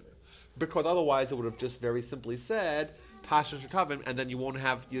instruction. Because otherwise it would have just very simply said tashmish nekavim, and then you won't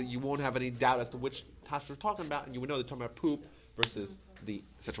have any doubt as to which tashmish we're talking about, and you would know they're talking about poop versus the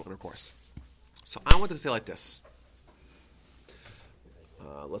sexual intercourse. So I wanted to say like this.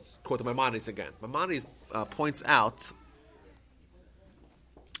 Let's quote the Maimonides again. Maimonides points out,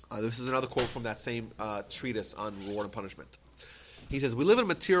 this is another quote from that same treatise on reward and punishment. He says, we live in a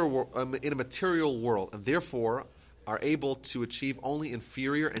material world, and therefore are able to achieve only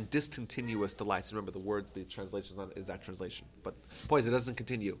inferior and discontinuous delights. Remember, the words, the translation is not exact translation. But, boys, it doesn't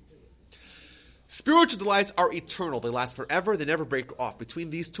continue. Spiritual delights are eternal. They last forever. They never break off.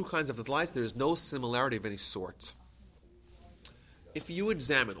 Between these two kinds of delights, there is no similarity of any sort. If you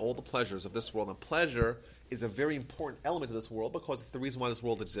examine all the pleasures of this world, and pleasure is a very important element of this world because it's the reason why this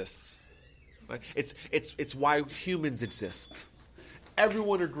world exists. Right? It's why humans exist.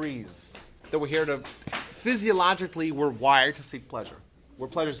 Everyone agrees that we're here to, physiologically, we're wired to seek pleasure. We're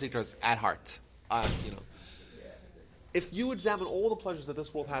pleasure seekers at heart. If you examine all the pleasures that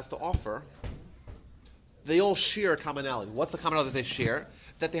this world has to offer, they all share a commonality. What's the commonality that they share?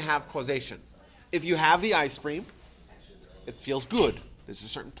 That they have causation. If you have the ice cream, it feels good. There's a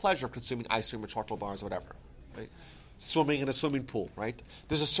certain pleasure of consuming ice cream or chocolate bars or whatever. Right? Swimming in a swimming pool, right?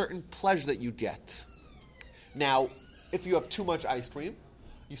 There's a certain pleasure that you get. Now, if you have too much ice cream,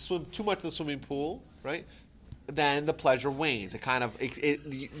 you swim too much in the swimming pool, right? Then the pleasure wanes.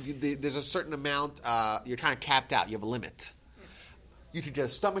 There's a certain amount, you're kind of capped out. You have a limit. You could get a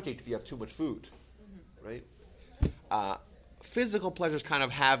stomachache if you have too much food. Right? Physical pleasures kind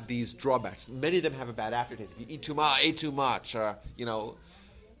of have these drawbacks. Many of them have a bad aftertaste. If you ate too much,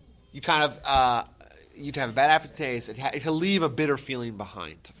 you kind of you'd have a bad aftertaste. It can leave a bitter feeling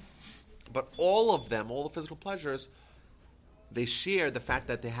behind. But all of them, all the physical pleasures, they share the fact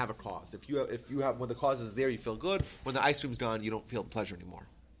that they have a cause. If you have when the cause is there, you feel good. When the ice cream's gone, you don't feel the pleasure anymore.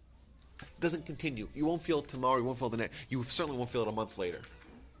 It doesn't continue. You won't feel it tomorrow. You won't feel it the next. You certainly won't feel it a month later.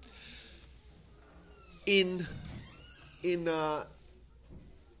 In the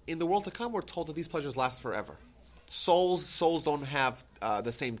world to come, we're told that these pleasures last forever. Souls don't have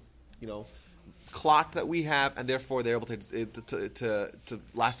the same, clock that we have, and therefore they're able to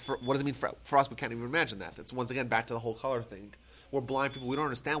last for. What does it mean for us? We can't even imagine that. It's once again back to the whole color thing. We're blind people. We don't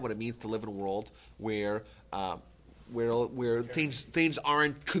understand what it means to live in a world where things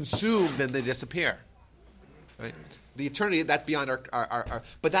aren't consumed and they disappear. Right? The eternity, that's beyond our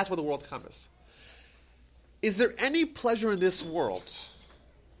but that's what the world to come is. Is there any pleasure in this world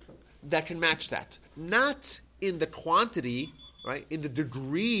that can match that? Not in the quantity, right, in the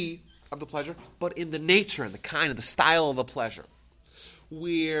degree of the pleasure, but in the nature and the kind of the style of the pleasure,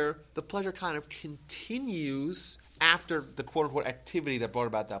 where the pleasure kind of continues after the quote-unquote activity that brought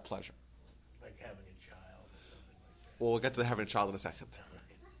about that pleasure. Like having a child or something like that. Well, we'll get to having a child in a second.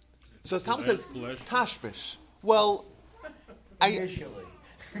 So as Talmud says, tashmish. Well, initially.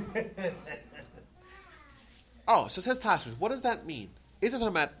 So it says tashmish. What does that mean? Is it talking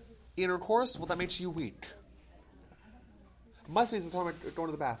about intercourse? Well, that makes you weak. It must mean it's talking about going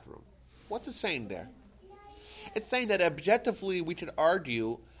to the bathroom. What's it saying there? It's saying that objectively we could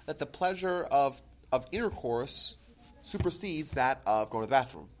argue that the pleasure of intercourse supersedes that of going to the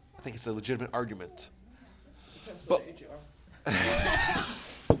bathroom. I think it's a legitimate argument. But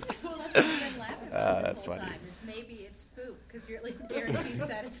that's funny. Maybe it's poop because you're at least guaranteed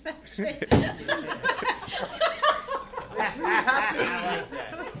satisfaction.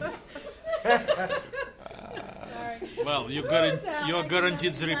 Well, you're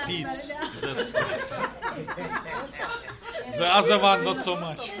guaranteed the repeats. That's The other one, not so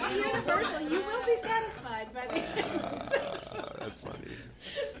much. It's universal. You will be satisfied by the end. That's funny.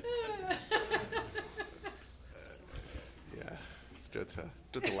 Yeah, it's good to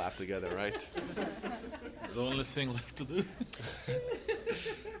laugh together, right? It's the only thing left to do.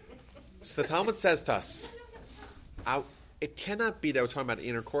 So the Talmud says to us, it cannot be that we're talking about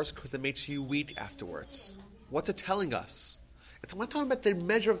intercourse because it makes you weak afterwards. What's it telling us? We're talking about the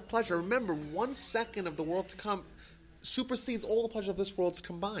measure of pleasure. Remember, 1 second of the world to come supersedes all the pleasure of this world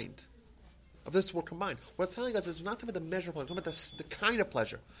combined. What it's telling us is we're not talking about the measure of pleasure, we're talking about the kind of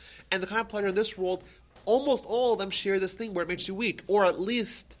pleasure. And the kind of pleasure in this world, almost all of them share this thing where it makes you weak. Or at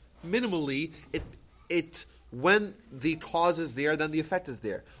least, minimally, it when the cause is there, then the effect is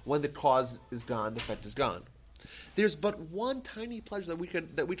there. When the cause is gone, the effect is gone. There's but one tiny pleasure that we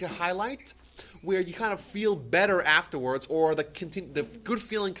can highlight, where you kind of feel better afterwards, or the good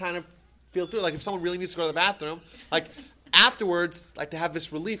feeling kind of feels through. Like if someone really needs to go to the bathroom, like afterwards, like to have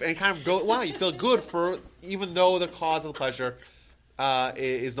this relief, and you kind of go, wow, you feel good for even though the cause of the pleasure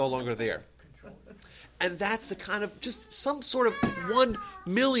is no longer there. And that's a kind of just some sort of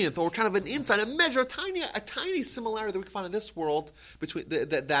 1/1,000,000th, or kind of an insight, a measure, a tiny similarity that we can find in this world between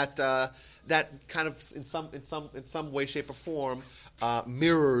that kind of in some way, shape, or form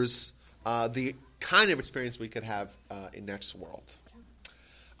mirrors the kind of experience we could have in next world.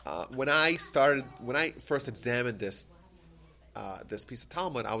 When I first examined this piece of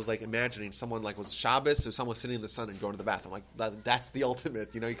Talmud, I was like imagining someone like was Shabbos, or someone sitting in the sun and going to the bathroom. Like that's the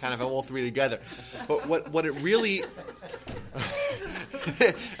ultimate, you kind of have all three together. But what it really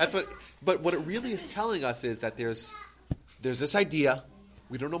what it really is telling us is that there's this idea.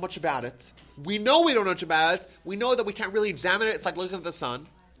 We don't know much about it. We know we don't know much about it. We know that we can't really examine it. It's like looking at the sun.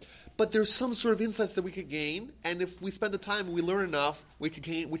 But there's some sort of insights that we could gain, and if we spend the time and we learn enough, we could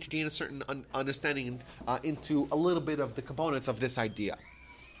gain a certain understanding into a little bit of the components of this idea.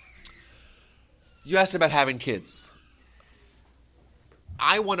 You asked about having kids.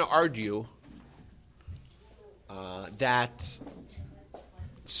 I want to argue that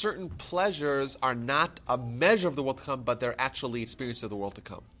certain pleasures are not a measure of the world to come, but they're actually experiences of the world to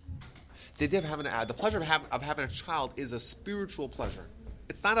come. The idea of the pleasure of having a child is a spiritual pleasure.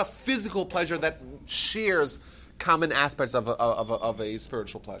 It's not a physical pleasure that shares common aspects of a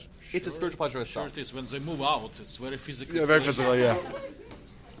spiritual pleasure. It's a spiritual pleasure itself. Sure, it is. When they move out, it's very physical. Yeah, very physical, yeah.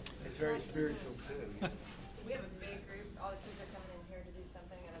 It's very spiritual, too. We have a big group. All the kids are coming in here to do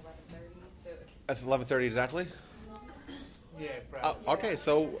something at 11:30. So At 11:30 exactly? Yeah, probably. Okay,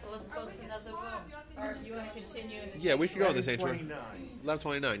 so... Let's go to another room. Or if you want to continue in the Yeah, we could go to the sanctuary. sanctuary.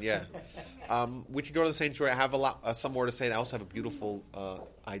 11:29, yeah. We could go to the sanctuary. I have some more to say. And I also have a beautiful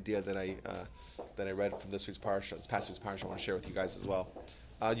idea that I read from this past week's parasha. I want to share with you guys as well.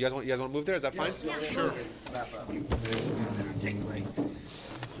 You guys want to move there? Is that fine? Yeah. Sure.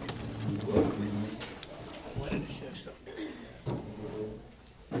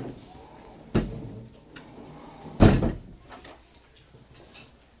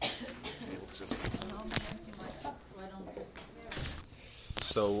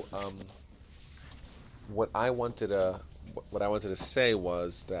 So, what I wanted to say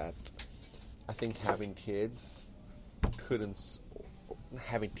was that I think having kids, but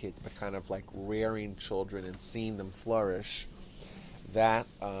kind of like rearing children and seeing them flourish, that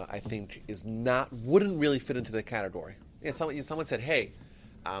I think wouldn't really fit into the category. Yeah, someone said, "Hey,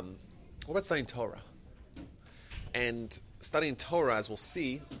 what about studying Torah?" And studying Torah, as we'll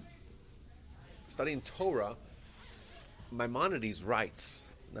see, Maimonides writes.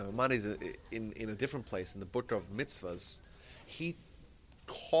 Now, Maimonides, in a different place, in the book of Mitzvahs, he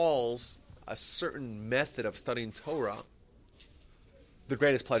calls a certain method of studying Torah the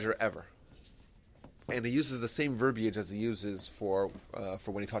greatest pleasure ever. And he uses the same verbiage as he uses for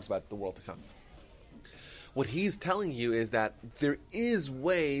when he talks about the world to come. What he's telling you is that there is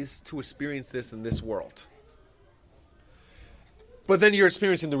ways to experience this in this world. But then you're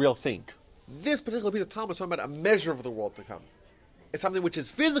experiencing the real thing. This particular piece of Talmud is talking about a measure of the world to come. It's something which is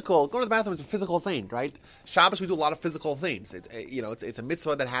physical. Going to the bathroom is a physical thing, right? Shabbos, we do a lot of physical things. It's a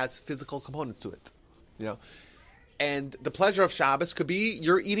mitzvah that has physical components to it. And the pleasure of Shabbos could be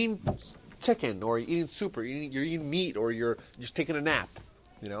you're eating chicken, or you're eating soup, or you're eating meat, or you're just taking a nap.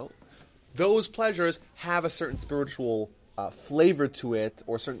 Those pleasures have a certain spiritual flavor to it,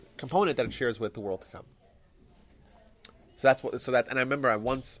 or a certain component that it shares with the world to come. And I remember I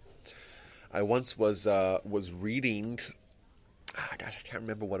once was reading. Gosh, I can't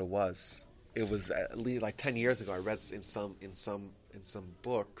remember what it was. It was at least like 10 years ago. I read in some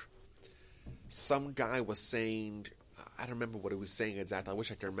book. Some guy was saying, I don't remember what he was saying exactly. I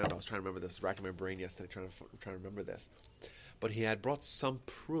wish I could remember. I was trying to remember this, racking my brain yesterday, trying to remember this. but he had brought some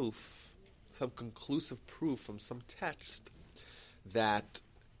proof, some conclusive proof from some text that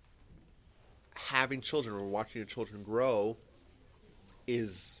having children or watching your children grow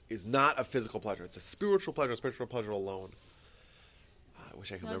is not a physical pleasure. It's a spiritual pleasure alone. I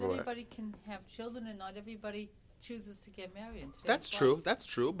wish I could remember. Not everybody can have children, and not everybody chooses to get married. That's true.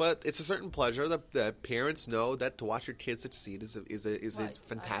 But it's a certain pleasure that parents know that to watch your kids succeed is a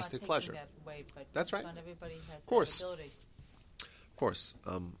fantastic pleasure. That way, but that's right. Not everybody has of course. that ability. Of course.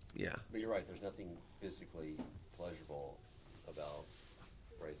 Yeah. But you're right. There's nothing physically pleasurable about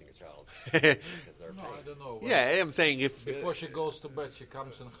raising a child. Because they're No, I don't know. Yeah, I'm saying if before she goes to bed, she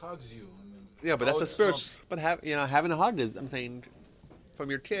comes and hugs you. I mean, yeah, but that's a spiritual. But having a hug is, I'm saying,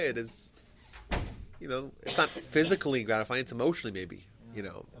 from your kid is, it's not physically gratifying. It's emotionally maybe. And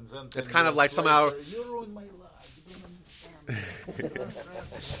then It's kind of like somehow. You ruined my life. You don't understand.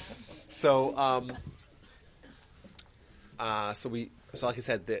 So like I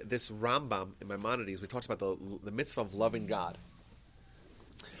said, this Rambam in Maimonides, we talked about the mitzvah of loving God.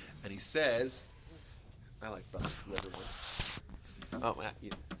 And he says, I like this letter. Oh,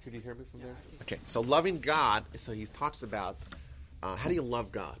 could you hear me from there? Okay, so loving God, so he talks about how do you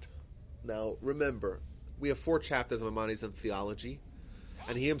love God? Now, remember, we have 4 chapters of Maimonides on theology,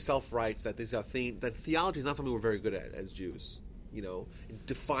 and he himself writes that that theology is not something we're very good at as Jews.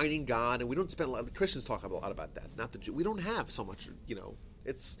 Defining God, and we don't spend a lot. The Christians talk a lot about that. Not the Jews. We don't have so much.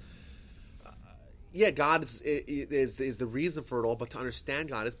 It's God is the reason for it all, but to understand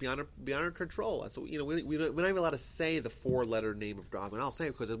God is beyond our control. That's what, we don't even allowed to say the 4-letter name of God. And I'll say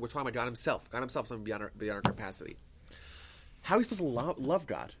it because we're talking about God Himself. God Himself is something beyond our capacity. How are we supposed to love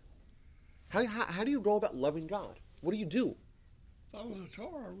God? How do you go about loving God? What do you do? Follow the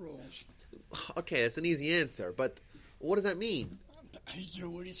Torah rules. Okay, that's an easy answer, but what does that mean? You do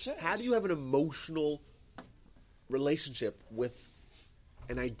what He says. How do you have an emotional relationship with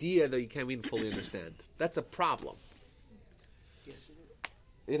an idea that you can't even fully understand? That's a problem. Yes,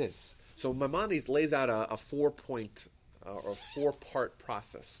 it is. So Maimonides lays out a 4-point or 4-part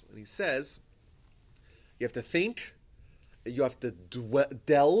process, and he says you have to think, you have to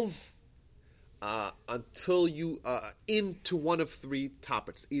delve until you into one of 3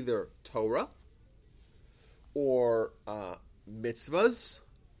 topics, either Torah or mitzvahs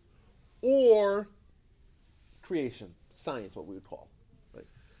or creation, science, what we would call, right?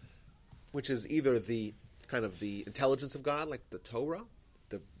 Which is either the kind of the intelligence of God, like the Torah,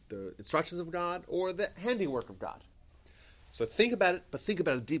 the instructions of God, or the handiwork of God. So think about it, but think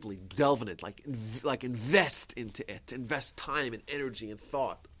about it deeply. Delve in it, like invest into it. Invest time and energy and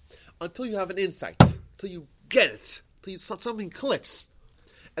thought until you have an insight, until you get it, until something clicks.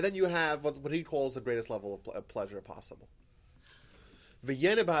 And then you have what he calls the greatest level of pleasure possible.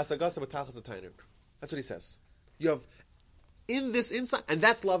 That's what he says. You have in this insight, and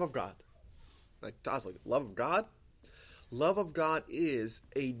that's love of God. Like love of God. Love of God is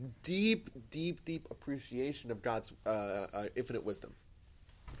a deep, deep, deep appreciation of God's infinite wisdom.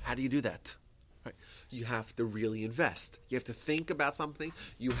 How do you do that? Right. You have to really invest. You have to think about something.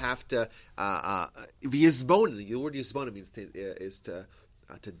 You have to v'yizbonin. The word yizbonin means to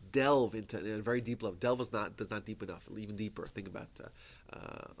delve into a very deep level. Delve is not deep enough. Even deeper. Think about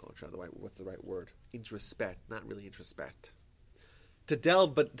what's the right word? Introspect, not really introspect. To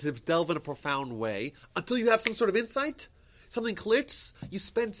delve, but to delve in a profound way until you have some sort of insight. Something clicks. You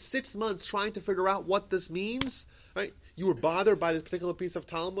spend 6 months trying to figure out what this means. Right? You were bothered by this particular piece of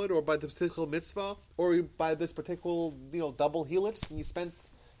Talmud, or by this particular mitzvah, or by this particular double helix, and you spent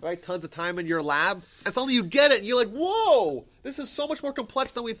tons of time in your lab, and suddenly you get it, and you're like, "Whoa! This is so much more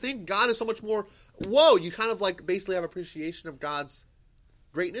complex than we think. God is so much more." Whoa! You kind of basically have appreciation of God's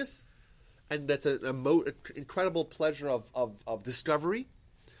greatness, and that's an incredible pleasure of discovery.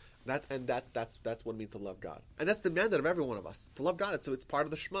 That's what it means to love God, and that's demanded of every one of us. To love God, it's part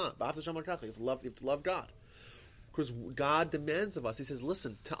of the Shema. You have to love God, because God demands of us. He says,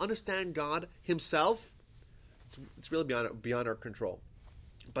 "Listen, to understand God Himself, it's really beyond our control."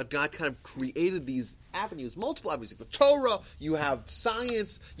 But God kind of created these avenues, multiple avenues. You have the Torah, you have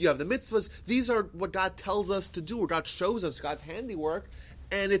science, you have the mitzvahs. These are what God tells us to do, or God shows us God's handiwork,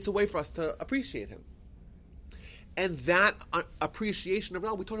 and it's a way for us to appreciate Him. And that appreciation of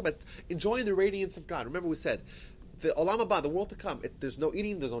God, we talk about enjoying the radiance of God. Remember we said, the Olam Haba, the world to come, there's no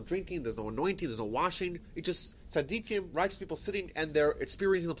eating, there's no drinking, there's no anointing, there's no washing. It just, tzaddikim, righteous people sitting, and they're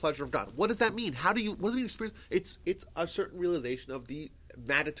experiencing the pleasure of God. What does that mean? What does it mean experience? It's a certain realization of the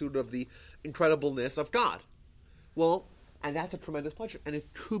magnitude of the incredibleness of God. Well, and that's a tremendous pleasure. And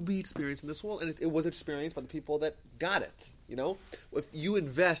it could be experienced in this world, and it was experienced by the people that got it. If you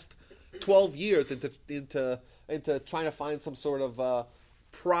invest 12 years into trying to find some sort of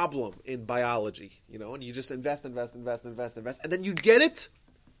problem in biology, and you just invest, and then you get it,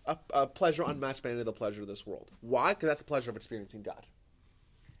 a pleasure unmatched by any of the pleasure of this world. Why? Because that's the pleasure of experiencing God.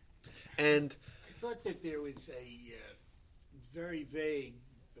 And I thought that there was a very vague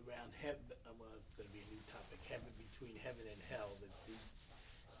around heaven. Well, it's going to be a new topic: heaven, between heaven and hell. That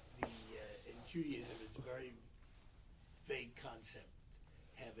in Judaism, it's a very vague concept: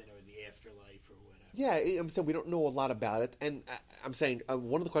 heaven or the afterlife or whatever. Yeah, I'm saying we don't know a lot about it, and I'm saying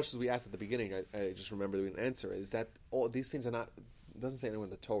one of the questions we asked at the beginning, I just remember we didn't answer, is that all these things are not. It doesn't say anywhere in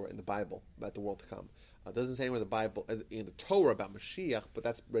the Torah, in the Bible, about the world to come. It doesn't say anywhere in the Bible, in the Torah, about Mashiach, but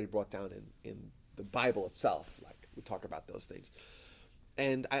that's already brought down in the Bible itself. Like we talk about those things,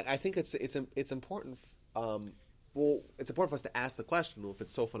 and I think it's important. It's important for us to ask the question: well, if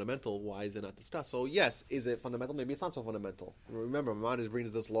it's so fundamental, why is it not discussed? So yes, is it fundamental? Maybe it's not so fundamental. Remember, Maimonides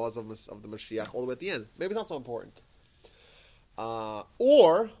brings this laws of the Mashiach all the way at the end. Maybe it's not so important.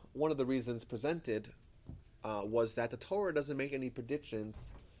 Or one of the reasons presented was that the Torah doesn't make any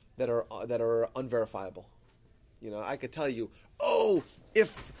predictions that are unverifiable. I could tell you,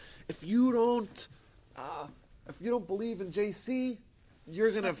 if you don't believe in JC,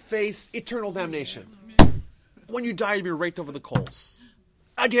 you're gonna face eternal damnation. When you die, you'll be raked over the coals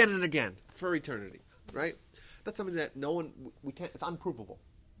again and again for eternity. Right? That's something that we can't. It's unprovable,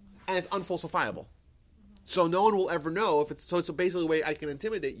 and it's unfalsifiable. So no one will ever know if it's. So it's basically a way I can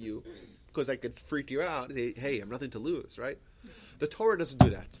intimidate you, because I could freak you out. Hey, I'm nothing to lose, right? The Torah doesn't do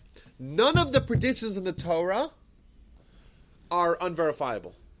that. None of the predictions in the Torah are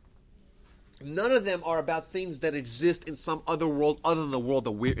unverifiable. None of them are about things that exist in some other world other than the world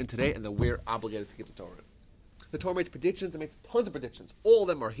that we're in today and that we're obligated to keep the Torah in. The Torah makes predictions. It makes tons of predictions. All of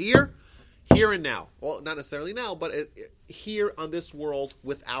them are here and now. Well, not necessarily now, but here on this world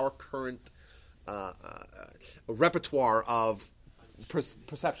with our current repertoire of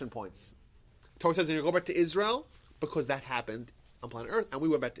perception points. Torah says, you go back to Israel because that happened on planet Earth, and we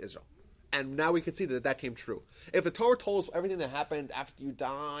went back to Israel. And now we can see that came true. If the Torah told us everything that happened after you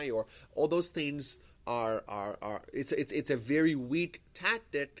die, or all those things are it's a very weak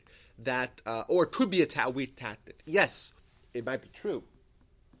tactic that, or it could be a weak tactic. Yes, it might be true,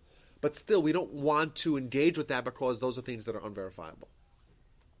 but still, we don't want to engage with that because those are things that are unverifiable.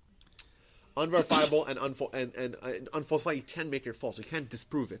 Unverifiable and unfalsifiable, you can make it false. You can't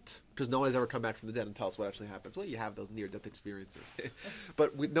disprove it because no one has ever come back from the dead and tell us what actually happens. Well, you have those near-death experiences,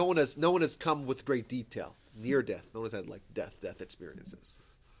 but no one has come with great detail. Near death, no one has had like death experiences,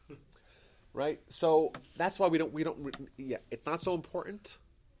 right? So that's why we don't. Yeah, it's not so important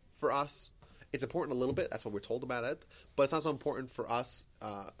for us. It's important a little bit. That's what we're told about it, but it's not so important for us.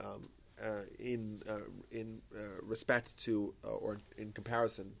 In respect to or in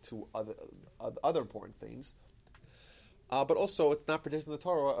comparison to other important things, but also it's not predicted in the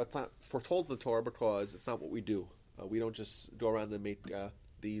Torah. It's not foretold in the Torah because it's not what we do. We don't just go around and make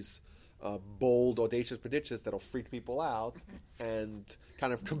these bold, audacious predictions that'll freak people out and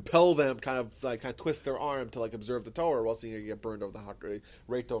kind of compel them, kind of twist their arm to observe the Torah, or else you're gonna get burned over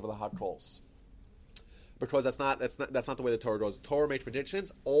raked over the hot coals. Because that's not the way the Torah goes. The Torah makes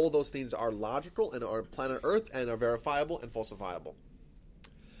predictions. All those things are logical and are planet Earth and are verifiable and falsifiable.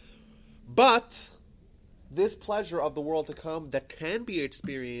 But this pleasure of the world to come that can be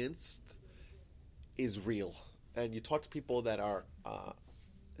experienced is real. And you talk to people that are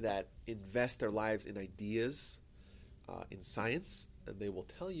that invest their lives in ideas, in science, and they will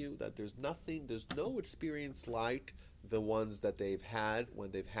tell you that there's no experience like the ones that they've had when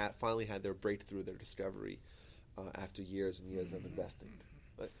they've finally had their breakthrough, their discovery, after years and years of investing.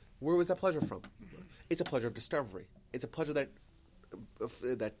 Where was that pleasure from? It's a pleasure of discovery. It's a pleasure that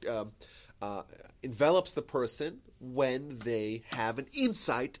envelops the person when they have an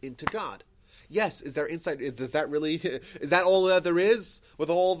insight into God. Yes, is there insight? Is that all that there is with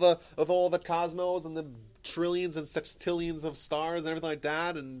all the cosmos and the trillions and sextillions of stars and everything like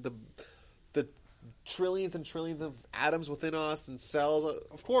that, and the trillions and trillions of atoms within us and cells?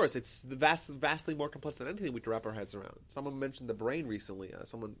 Of course, it's vastly more complex than anything we can wrap our heads around. Someone mentioned the brain recently.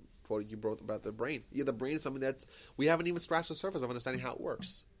 Someone quoted you about the brain. Yeah, the brain is something that we haven't even scratched the surface of understanding how it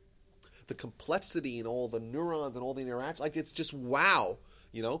works. The complexity and all the neurons and all the interactions, it's just wow,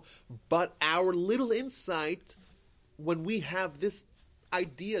 But our little insight, when we have this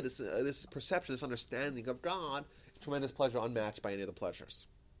idea, this perception, this understanding of God, tremendous pleasure unmatched by any of the pleasures.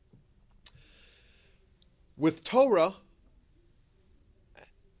 With Torah,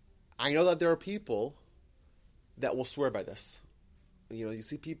 I know that there are people that will swear by this. You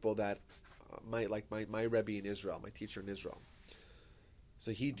see people that, my Rebbe in Israel, my teacher in Israel,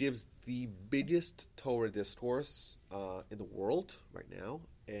 So he gives the biggest Torah discourse in the world right now,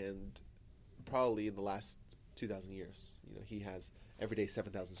 and probably in the last 2,000 years. He has every day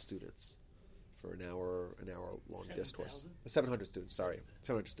 7,000 students for an hour long discourse. 700 students. Sorry,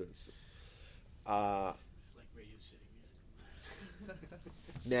 700 students. It's like Radio City Music.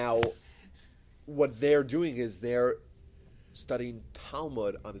 Now, what they're doing is they're studying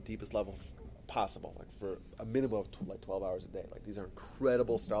Talmud on the deepest level possible, like for a minimum of 12 hours a day. Like, these are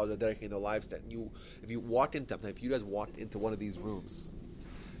incredible scholars that are dedicating their lives to it. And if you guys walked into one of these rooms,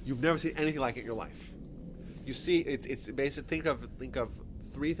 you've never seen anything like it in your life. You see, it's basically think of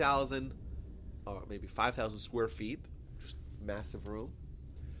 3,000 or maybe 5,000 square feet, just massive room,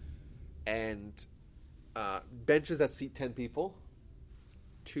 and benches that seat 10 people.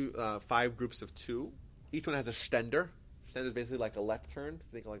 5 groups of 2. Each one has a stender. Stender is basically like a lectern.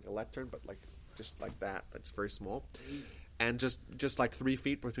 Think like a lectern, but like just like that. That's very small, and just like 3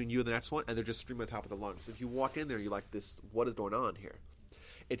 feet between you and the next one, and they're just streaming on top of the lungs. If you walk in there, you're like, this. What is going on here?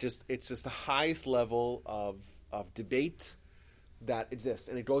 It's just the highest level of debate that exists,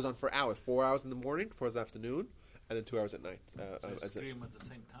 and it goes on for hours. 4 hours in the morning, 4 hours in the afternoon, and then 2 hours at night. They scream at the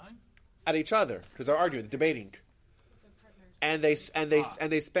same time? At each other, because they're arguing, they're debating, and they spend So they're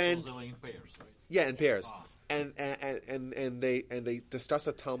in pairs, right? Yeah, in pairs, and they discuss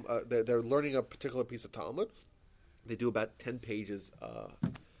a Talmud. They're learning a particular piece of Talmud. They do about 10 pages.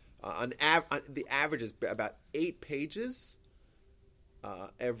 The average is about 8 pages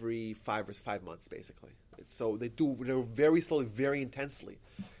every 5 months, basically. So they're very slowly, very intensely,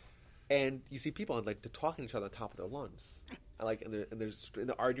 and you see people they're talking to each other on top of their lungs, and they're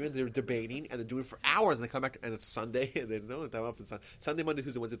arguing, they're debating, and they're doing it for hours, and they come back, and it's Sunday, and they know that often Sunday, Monday,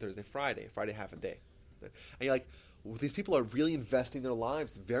 Tuesday, Wednesday, Thursday, Friday half a day, and you're like, well, these people are really investing their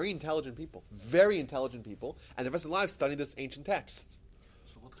lives. Very intelligent people, and the rest of their lives studying this ancient text.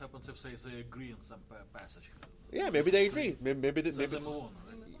 So what happens if they agree on some passage? Yeah, maybe they agree. Maybe they move on.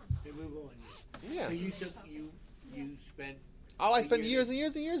 Right? They move on. Yeah. So you spent. Oh, I spent years and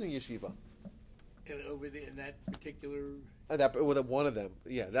years and years in yeshiva. Over in that particular. With one of them,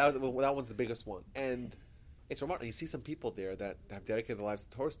 yeah, that one's the biggest one, and it's remarkable. You see some people there that have dedicated their lives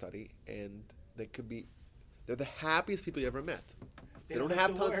to Torah study, and they're the happiest people you ever met. They don't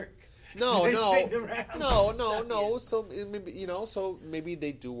have tons. Work. No. Yeah. So maybe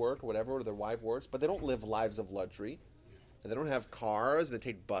they do work or whatever, or their wife works, but they don't live lives of luxury, and they don't have cars. And they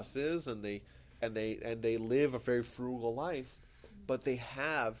take buses, and they live a very frugal life, but they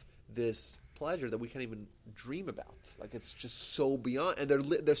have this pleasure that we can't even dream about. Like, it's just so beyond, and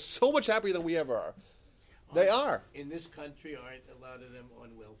they're so much happier than we ever are. They are. In this country, aren't a lot of them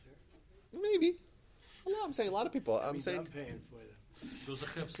on welfare? Maybe. I'm saying a lot of people. I'm paying for them. Do they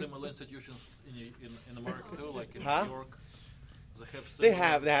have similar institutions in America too, like in Huh? New York? They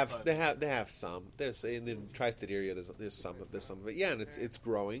have some. There's in the tri-state area. There's some of it. Yeah, and it's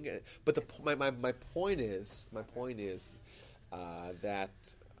growing. But my point is that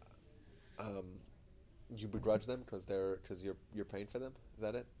you begrudge them because you're paying for them. Is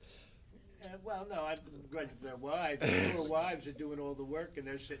that it? Well, no, I begrudge their wives. Poor wives are doing all the work, and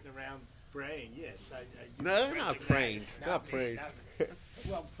they're sitting around praying. Yes, No, they're not praying. Not praying.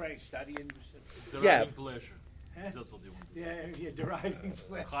 Well, praying, studying. Deriving pleasure. That's what you want to say. Yeah, deriving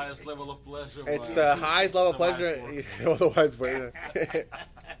pleasure. Highest level of pleasure. It's the highest level of pleasure. Otherwise,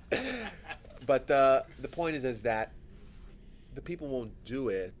 but the point is that the people won't do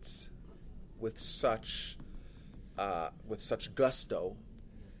it with such gusto,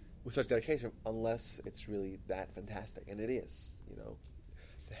 with such dedication, unless it's really that fantastic, and it is.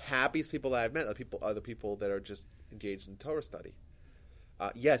 The happiest people that I've met are the people that are just engaged in Torah study.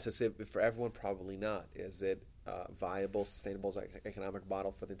 Yes, is it for everyone? Probably not. Is it viable, sustainable economic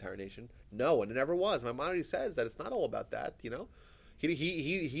model for the entire nation? No, and it never was. Maimonides says that it's not all about that. He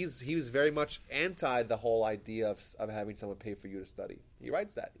was very much anti the whole idea of having someone pay for you to study. He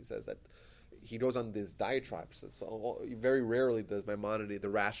writes that. He says that he goes on these diatribes. So very rarely does Maimonides, the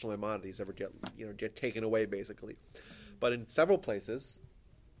rational Maimonides, ever get taken away, basically. But in several places,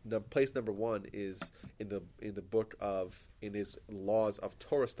 place number 1 is in his laws of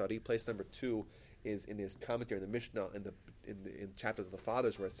Torah study. Place number 2 is in his commentary in the Mishnah in chapters of the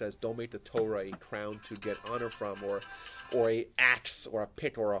Fathers, where it says, "Don't make the Torah a crown to get honor from, or a axe or a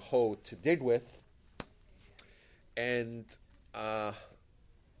pick or a hoe to dig with." And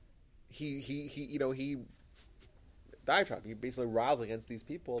he diatribe. He basically riles against these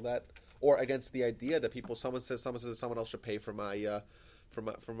people or against the idea that someone says someone else should pay for my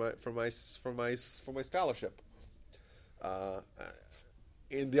scholarship.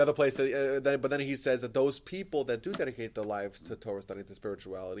 in the other place, but then he says that those people that do dedicate their lives to Torah study, to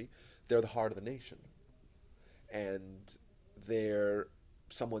spirituality, they're the heart of the nation. And they're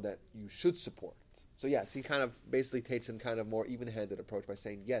someone that you should support. So yes, he kind of basically takes in kind of more even-handed approach by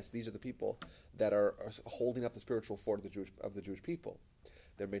saying, yes, these are the people that are holding up the spiritual fort of the Jewish people.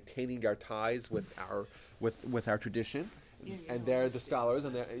 They're maintaining our ties with our tradition, and they're the scholars,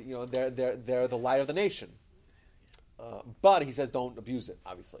 and they're the light of the nation. But he says, don't abuse it,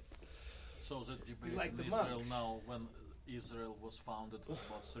 obviously. So the debate like in the Israel monks. now, when Israel was founded, it was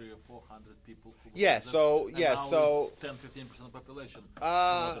about 300 or 400 people. Who Yeah, was so and yeah, now so it's 10-15% of the population.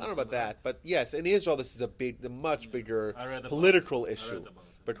 I don't know about that, but yes, in Israel, this is a much bigger I read about political it. issue I read about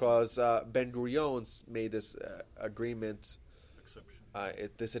it. because Ben Gurion made this agreement. Exception.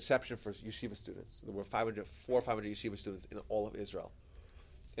 This exception for yeshiva students. There were 400 or 500 yeshiva students in all of Israel,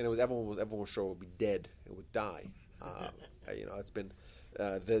 and it was everyone was sure it would be dead. It would die. It's been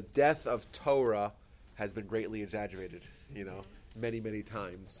the death of Torah has been greatly exaggerated. Many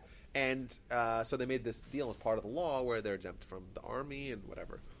times, and so they made this deal as part of the law where they're exempt from the army and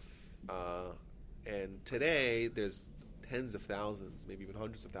whatever. And today there's tens of thousands, maybe even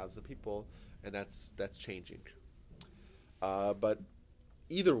hundreds of thousands of people, and that's changing. But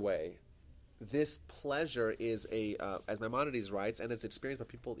either way, this pleasure is as Maimonides writes, and it's experienced by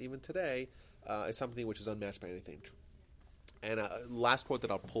people even today, is something which is unmatched by anything. And last quote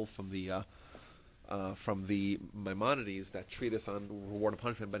that I'll pull from the Maimonides, that treatise on reward and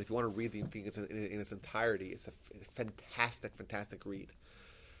punishment. But if you want to read the thing in its entirety, it's a fantastic read.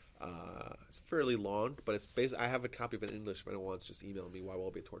 It's fairly long, but it's I have a copy of it in English. If anyone wants, just email me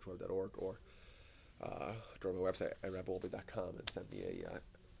ywolbe@torchweb.org or go to my website at rabbiwolbe.com and send me a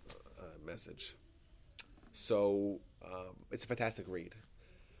message. So it's a fantastic read.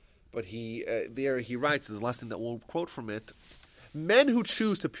 But he writes, the last thing that we'll quote from it: men who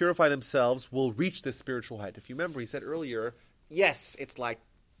choose to purify themselves will reach this spiritual height. If you remember, he said earlier, yes, it's like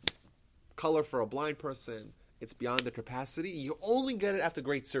color for a blind person. It's beyond their capacity. You only get it after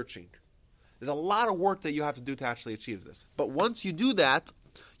great searching. There's a lot of work that you have to do to actually achieve this. But once you do that,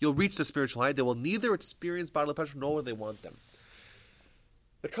 you'll reach the spiritual height. They will neither experience bodily pleasure nor will they want them.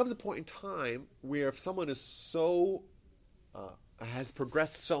 There comes a point in time where if someone is so has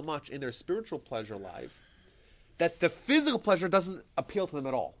progressed so much in their spiritual pleasure life that the physical pleasure doesn't appeal to them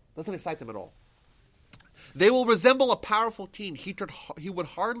at all, doesn't excite them at all. They will resemble a powerful teen. He would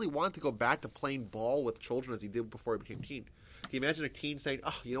hardly want to go back to playing ball with children as he did before he became teen. Can you imagine a teen saying,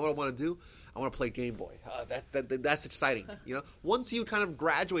 "Oh, you know what I want to do? I want to play Game Boy. That's exciting." Once you kind of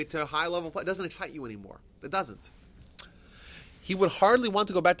graduate to a high level play, it doesn't excite you anymore. It doesn't. He would hardly want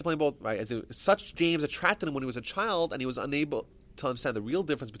to go back to playing ball. Right, such games attracted him when he was a child, and he was unable to understand the real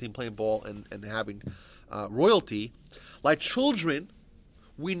difference between playing ball and having royalty. Like children,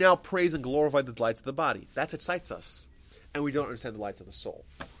 we now praise and glorify the delights of the body. That excites us, and we don't understand the delights of the soul.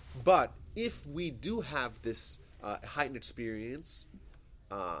 But if we do have this heightened experience,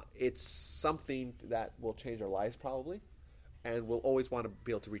 it's something that will change our lives probably, and we'll always want to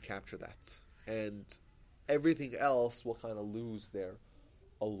be able to recapture that. And everything else will kind of lose their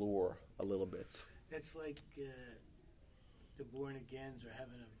allure a little bit. That's like the born agains are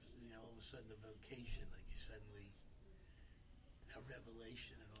having all of a sudden a vocation, like you suddenly a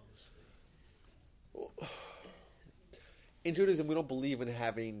revelation and all this thing. In Judaism, we don't believe in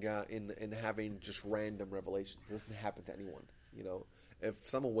having having just random revelations. It doesn't happen to anyone. If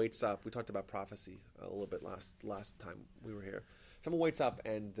someone wakes up, we talked about prophecy a little bit last time we were here. Someone wakes up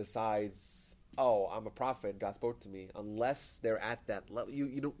and decides, "Oh, I'm a prophet. God spoke to me." Unless they're at that level,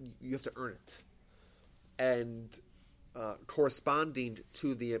 you have to earn it, and corresponding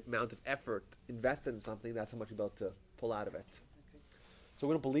to the amount of effort invested in something, that's how much you're able to pull out of it. So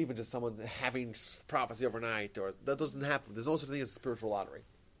we don't believe in just someone having prophecy overnight, or that doesn't happen. There's no such thing as a spiritual lottery.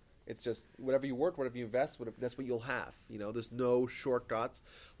 It's just whatever you work, whatever you invest, that's what you'll have. There's no shortcuts.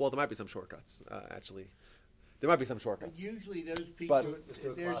 Well, there might be some shortcuts, actually. There might be some shortcuts. But usually those people,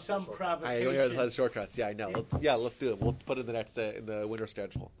 there's some provocation. I don't hear the shortcuts. Yeah, I know. Let's do it. We'll put it in the next in the winter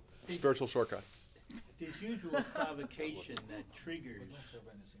schedule. Spiritual shortcuts. There's usually a provocation that triggers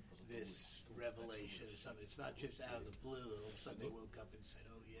this revelation or something. It's not just out of the blue. All of a sudden they woke up and said,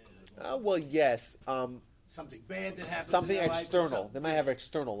 "Oh yeah." Well, yes. Something bad that happened. Something in their life external. something. They might have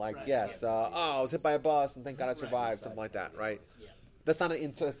external, like Right. yes. I was hit by a bus, and thank God I survived. Something like that, right? Yeah. That's not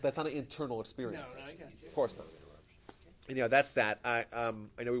an internal experience. No, I got you. Of course not. And that's that. I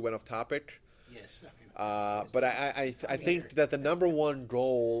know we went off topic. Yes. But I think that the number one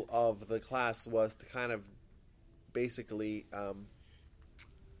goal of the class was to kind of basically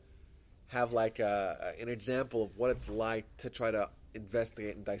have like an example of what it's like to try to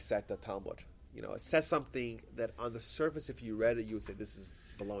investigate and dissect the Talmud. It says something that on the surface, if you read it, you would say, this is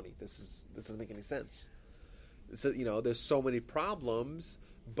baloney. This doesn't make any sense. So, there's so many problems,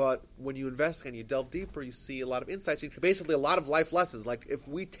 but when you investigate and you delve deeper, you see a lot of insights. Basically, a lot of life lessons. Like, if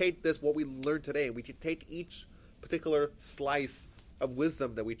we take what we learned today, we could take each particular slice of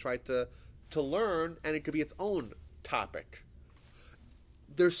wisdom that we tried to learn, and it could be its own topic.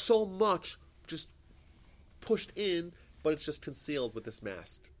 There's so much just pushed in, but it's just concealed with this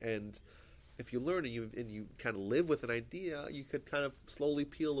mask. And if you learn and you kind of live with an idea, you could kind of slowly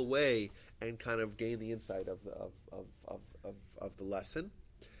peel away and kind of gain the insight of the lesson,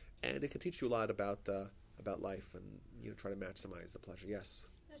 and it can teach you a lot about life and try to maximize the pleasure. Yes.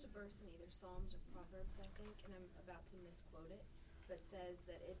 There's a verse in either Psalms or Proverbs, I think, and I'm about to misquote it, but says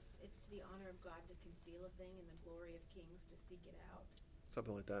that it's to the honor of God to conceal a thing and the glory of kings to seek it out.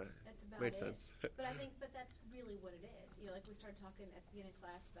 Something like that. That's about Made it. sense. But that's really what it is. Like we started talking at the beginning of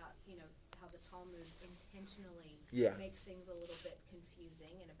class about, how the Talmud intentionally makes things a little bit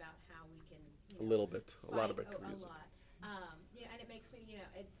confusing, and about how we can, a little bit, a lot of it confusing. A lot. And it makes me,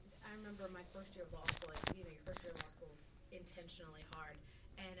 I remember my first year of law school. Your first year of law school is intentionally hard,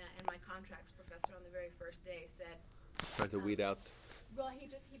 and my contracts professor on the very first day said, trying to weed out. Well, he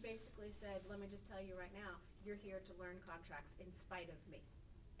basically said, let me just tell you right now, you're here to learn contracts in spite of me.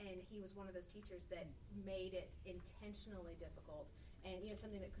 And he was one of those teachers that made it intentionally difficult, and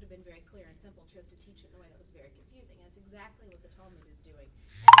something that could have been very clear and simple, chose to teach it in a way that was very confusing. And it's exactly what the Talmud is doing.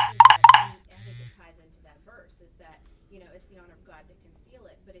 And I think it ties into that verse, is that it's the honor of God to conceal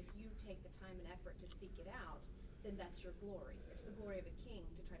it, but if you take the time and effort to seek it out, then that's your glory. It's the glory of a king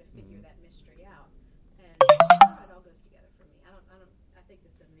to try to figure that mystery out, and it all goes together for me. I think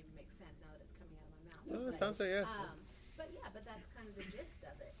this doesn't even make sense now that it's coming out of my mouth. No, it sounds like yes. But that's kind of the gist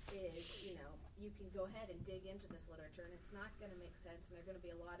of it. Is you can go ahead and dig into this literature, and it's not going to make sense, and there are going to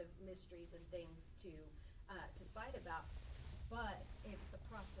be a lot of mysteries and things to fight about. But it's the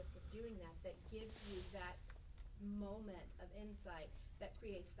process of doing that gives you that moment of insight that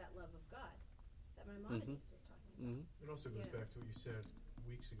creates that love of God that Maimonides was talking about. It also goes back to what you said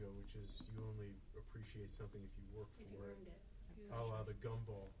weeks ago, which is you only appreciate something if you work for it. A la the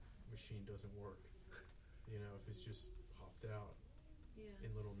gumball machine doesn't work. If it's just popped out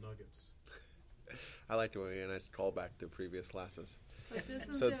in little nuggets. I like the way, and I call back to previous classes. But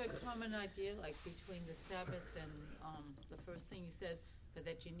isn't there a common idea, like between the Sabbath and the first thing you said, but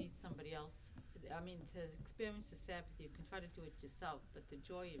that you need somebody else? I mean, to experience the Sabbath, you can try to do it yourself, but the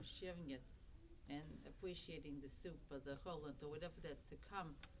joy of sharing it and appreciating the soup or the cholent or whatever that's to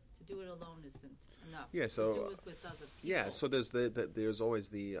come, to do it alone isn't enough. Yeah, so to do it with other people. Yeah, so there's always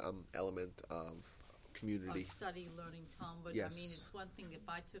the element of community. Of study, learning Talmud. Yes. I mean, it's one thing if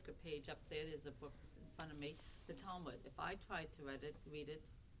I took a page up there's a book in front of me, the Talmud. If I tried to read it,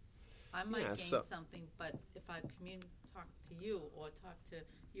 I might gain something, but if I talk to you or talk to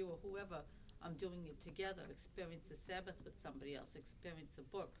you or whoever, I'm doing it together, experience the Sabbath with somebody else, experience a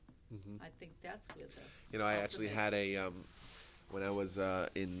book. I think that's where the... I actually had when I was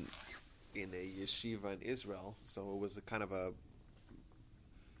in a yeshiva in Israel, so it was a kind of a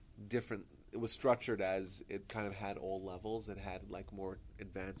different... It was structured as it kind of had all levels. It had like more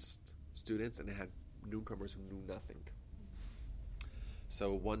advanced students, and it had newcomers who knew nothing.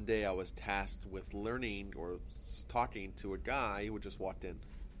 So one day I was tasked with learning or talking to a guy who had just walked in.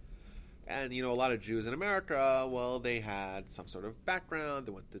 And, a lot of Jews in America, well, they had some sort of background.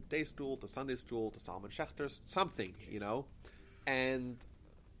 They went to day school, to Sunday school, to Solomon Schechter, something, And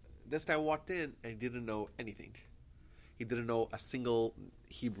this guy walked in and he didn't know anything. He didn't know a single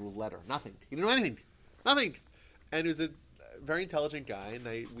Hebrew letter. Nothing. He didn't know anything. Nothing. And he was a very intelligent guy, and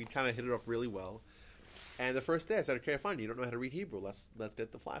we kind of hit it off really well. And the first day I said, okay, fine, you don't know how to read Hebrew. Let's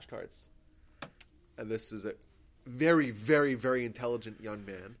get the flashcards. And this is a very, very, very intelligent young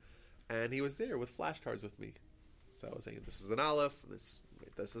man. And he was there with flashcards with me. So I was saying, this is an Aleph, and this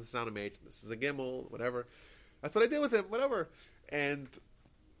is the sound of H, and this is a Gimel, whatever. That's what I did with him, whatever. And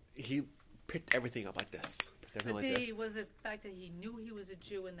he picked everything up like this. But was it the fact that he knew he was a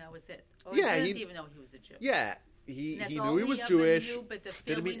Jew and that was it? Or yeah, he didn't even know he was a Jew? Yeah. He knew he was Jewish,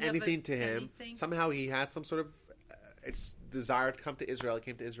 didn't mean anything to him. Anything? Somehow he had some sort of desire to come to Israel. He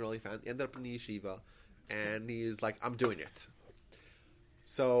came to Israel, he ended up in the yeshiva, and he's like, I'm doing it.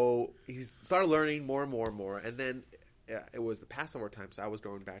 So he started learning more and more and more, and then it was the Passover time, so I was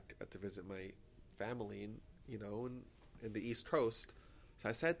going back to visit my family, in the East Coast. So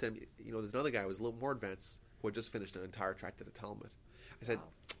I said to him, there's another guy who was a little more advanced who had just finished an entire tractate of Talmud. I said,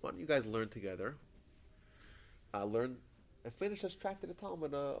 why don't you guys learn together? Finish this tractate of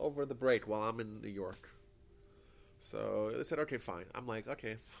Talmud over the break while I'm in New York. So they said, okay, fine. I'm like,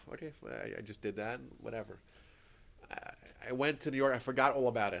 okay, I just did that, whatever. I went to New York. I forgot all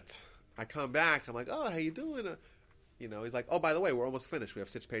about it. I come back. I'm like, oh, how you doing? He's like, oh, by the way, we're almost finished. We have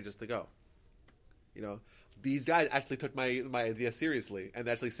 6 pages to go. These guys actually took my idea seriously and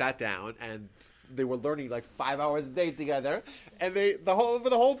actually sat down and they were learning like 5 hours a day together. And over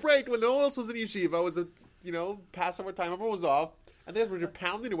the whole break, when no one else was in yeshiva, it was Passover time, everyone was off, and they were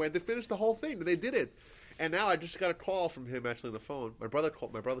pounding away. They finished the whole thing. They did it. And now I just got a call from him actually on the phone. My brother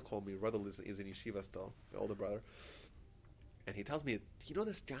called me. My brother is in yeshiva still, the older brother. And he tells me, do you know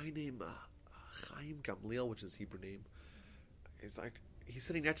this guy named Chaim Gamliel, which is his Hebrew name? He's like, he's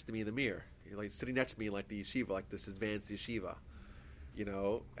sitting next to me in the mirror. He's like sitting next to me in like the yeshiva, like this advanced yeshiva.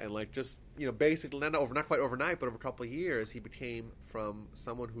 And like just, basically, not quite overnight, but over a couple of years, he became from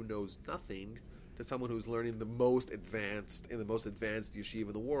someone who knows nothing to someone who's learning in the most advanced yeshiva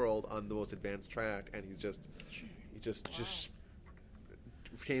in the world on the most advanced track, and he just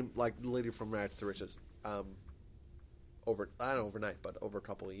became like literally from rags to riches. Overnight, but over a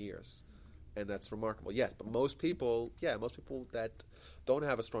couple of years. And that's remarkable. Yes, but most people that don't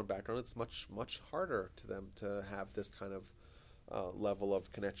have a strong background, it's much, much harder to them to have this kind of level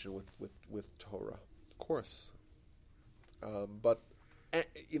of connection with Torah. Of course. But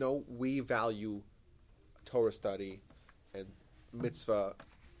we value Torah study and mitzvah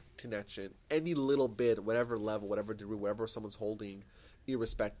connection, any little bit, whatever level, whatever degree, whatever someone's holding,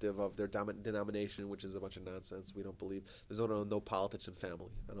 irrespective of their denomination, which is a bunch of nonsense. We don't believe. There's no politics in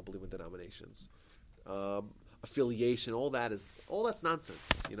family. I don't believe in denominations. Affiliation, all that's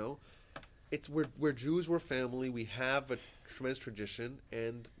nonsense. We're Jews, we're family. We have a tremendous tradition,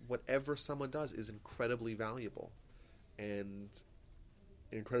 and whatever someone does is incredibly valuable and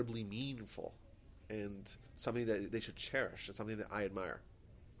incredibly meaningful, and something that they should cherish, and something that I admire.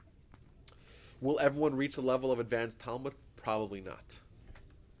 Will everyone reach the level of advanced Talmud? Probably not.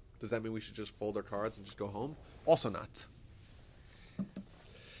 Does that mean we should just fold our cards and just go home? Also not.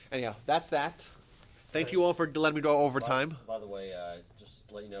 Anyhow, that's that. Thank you all for letting me go over time. By the way, just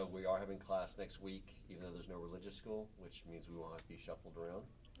to let you know, we are having class next week, even though there's no religious school, which means we won't have to be shuffled around.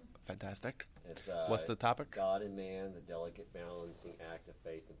 Fantastic. It's, what's the topic? God and man, the delicate balancing act of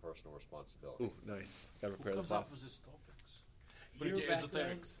faith and personal responsibility. Ooh, nice. Got to prepare the class.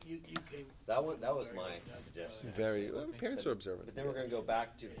 Esoterics. You came. That was my suggestion. Parents are observant. But then we're going to go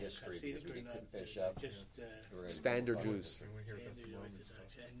back to history because we couldn't finish up. Standard Jews.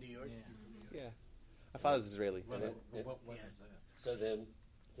 And New York. Yeah. I thought it was Israeli. So then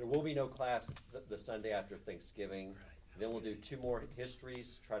there will be no class the Sunday after Thanksgiving. Right. Then we'll do 2 more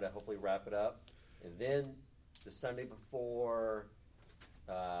histories, try to hopefully wrap it up. And then the Sunday before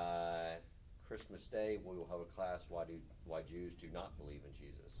Christmas Day, we will have a class, why Jews do not believe in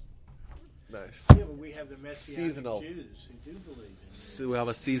Jesus. Nice. Yeah, but we have the Messianic seasonal Jews who do believe in it. So we'll have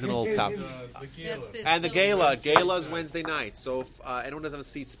a seasonal topic. And the gala. Gala's Wednesday night. So if anyone doesn't have a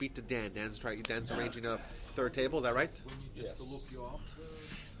seat, speak to Dan. Dan's arranging a third table. Is that right? When you just to look you off,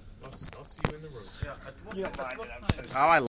 I'll see you in the room. You don't mind it. I'm so I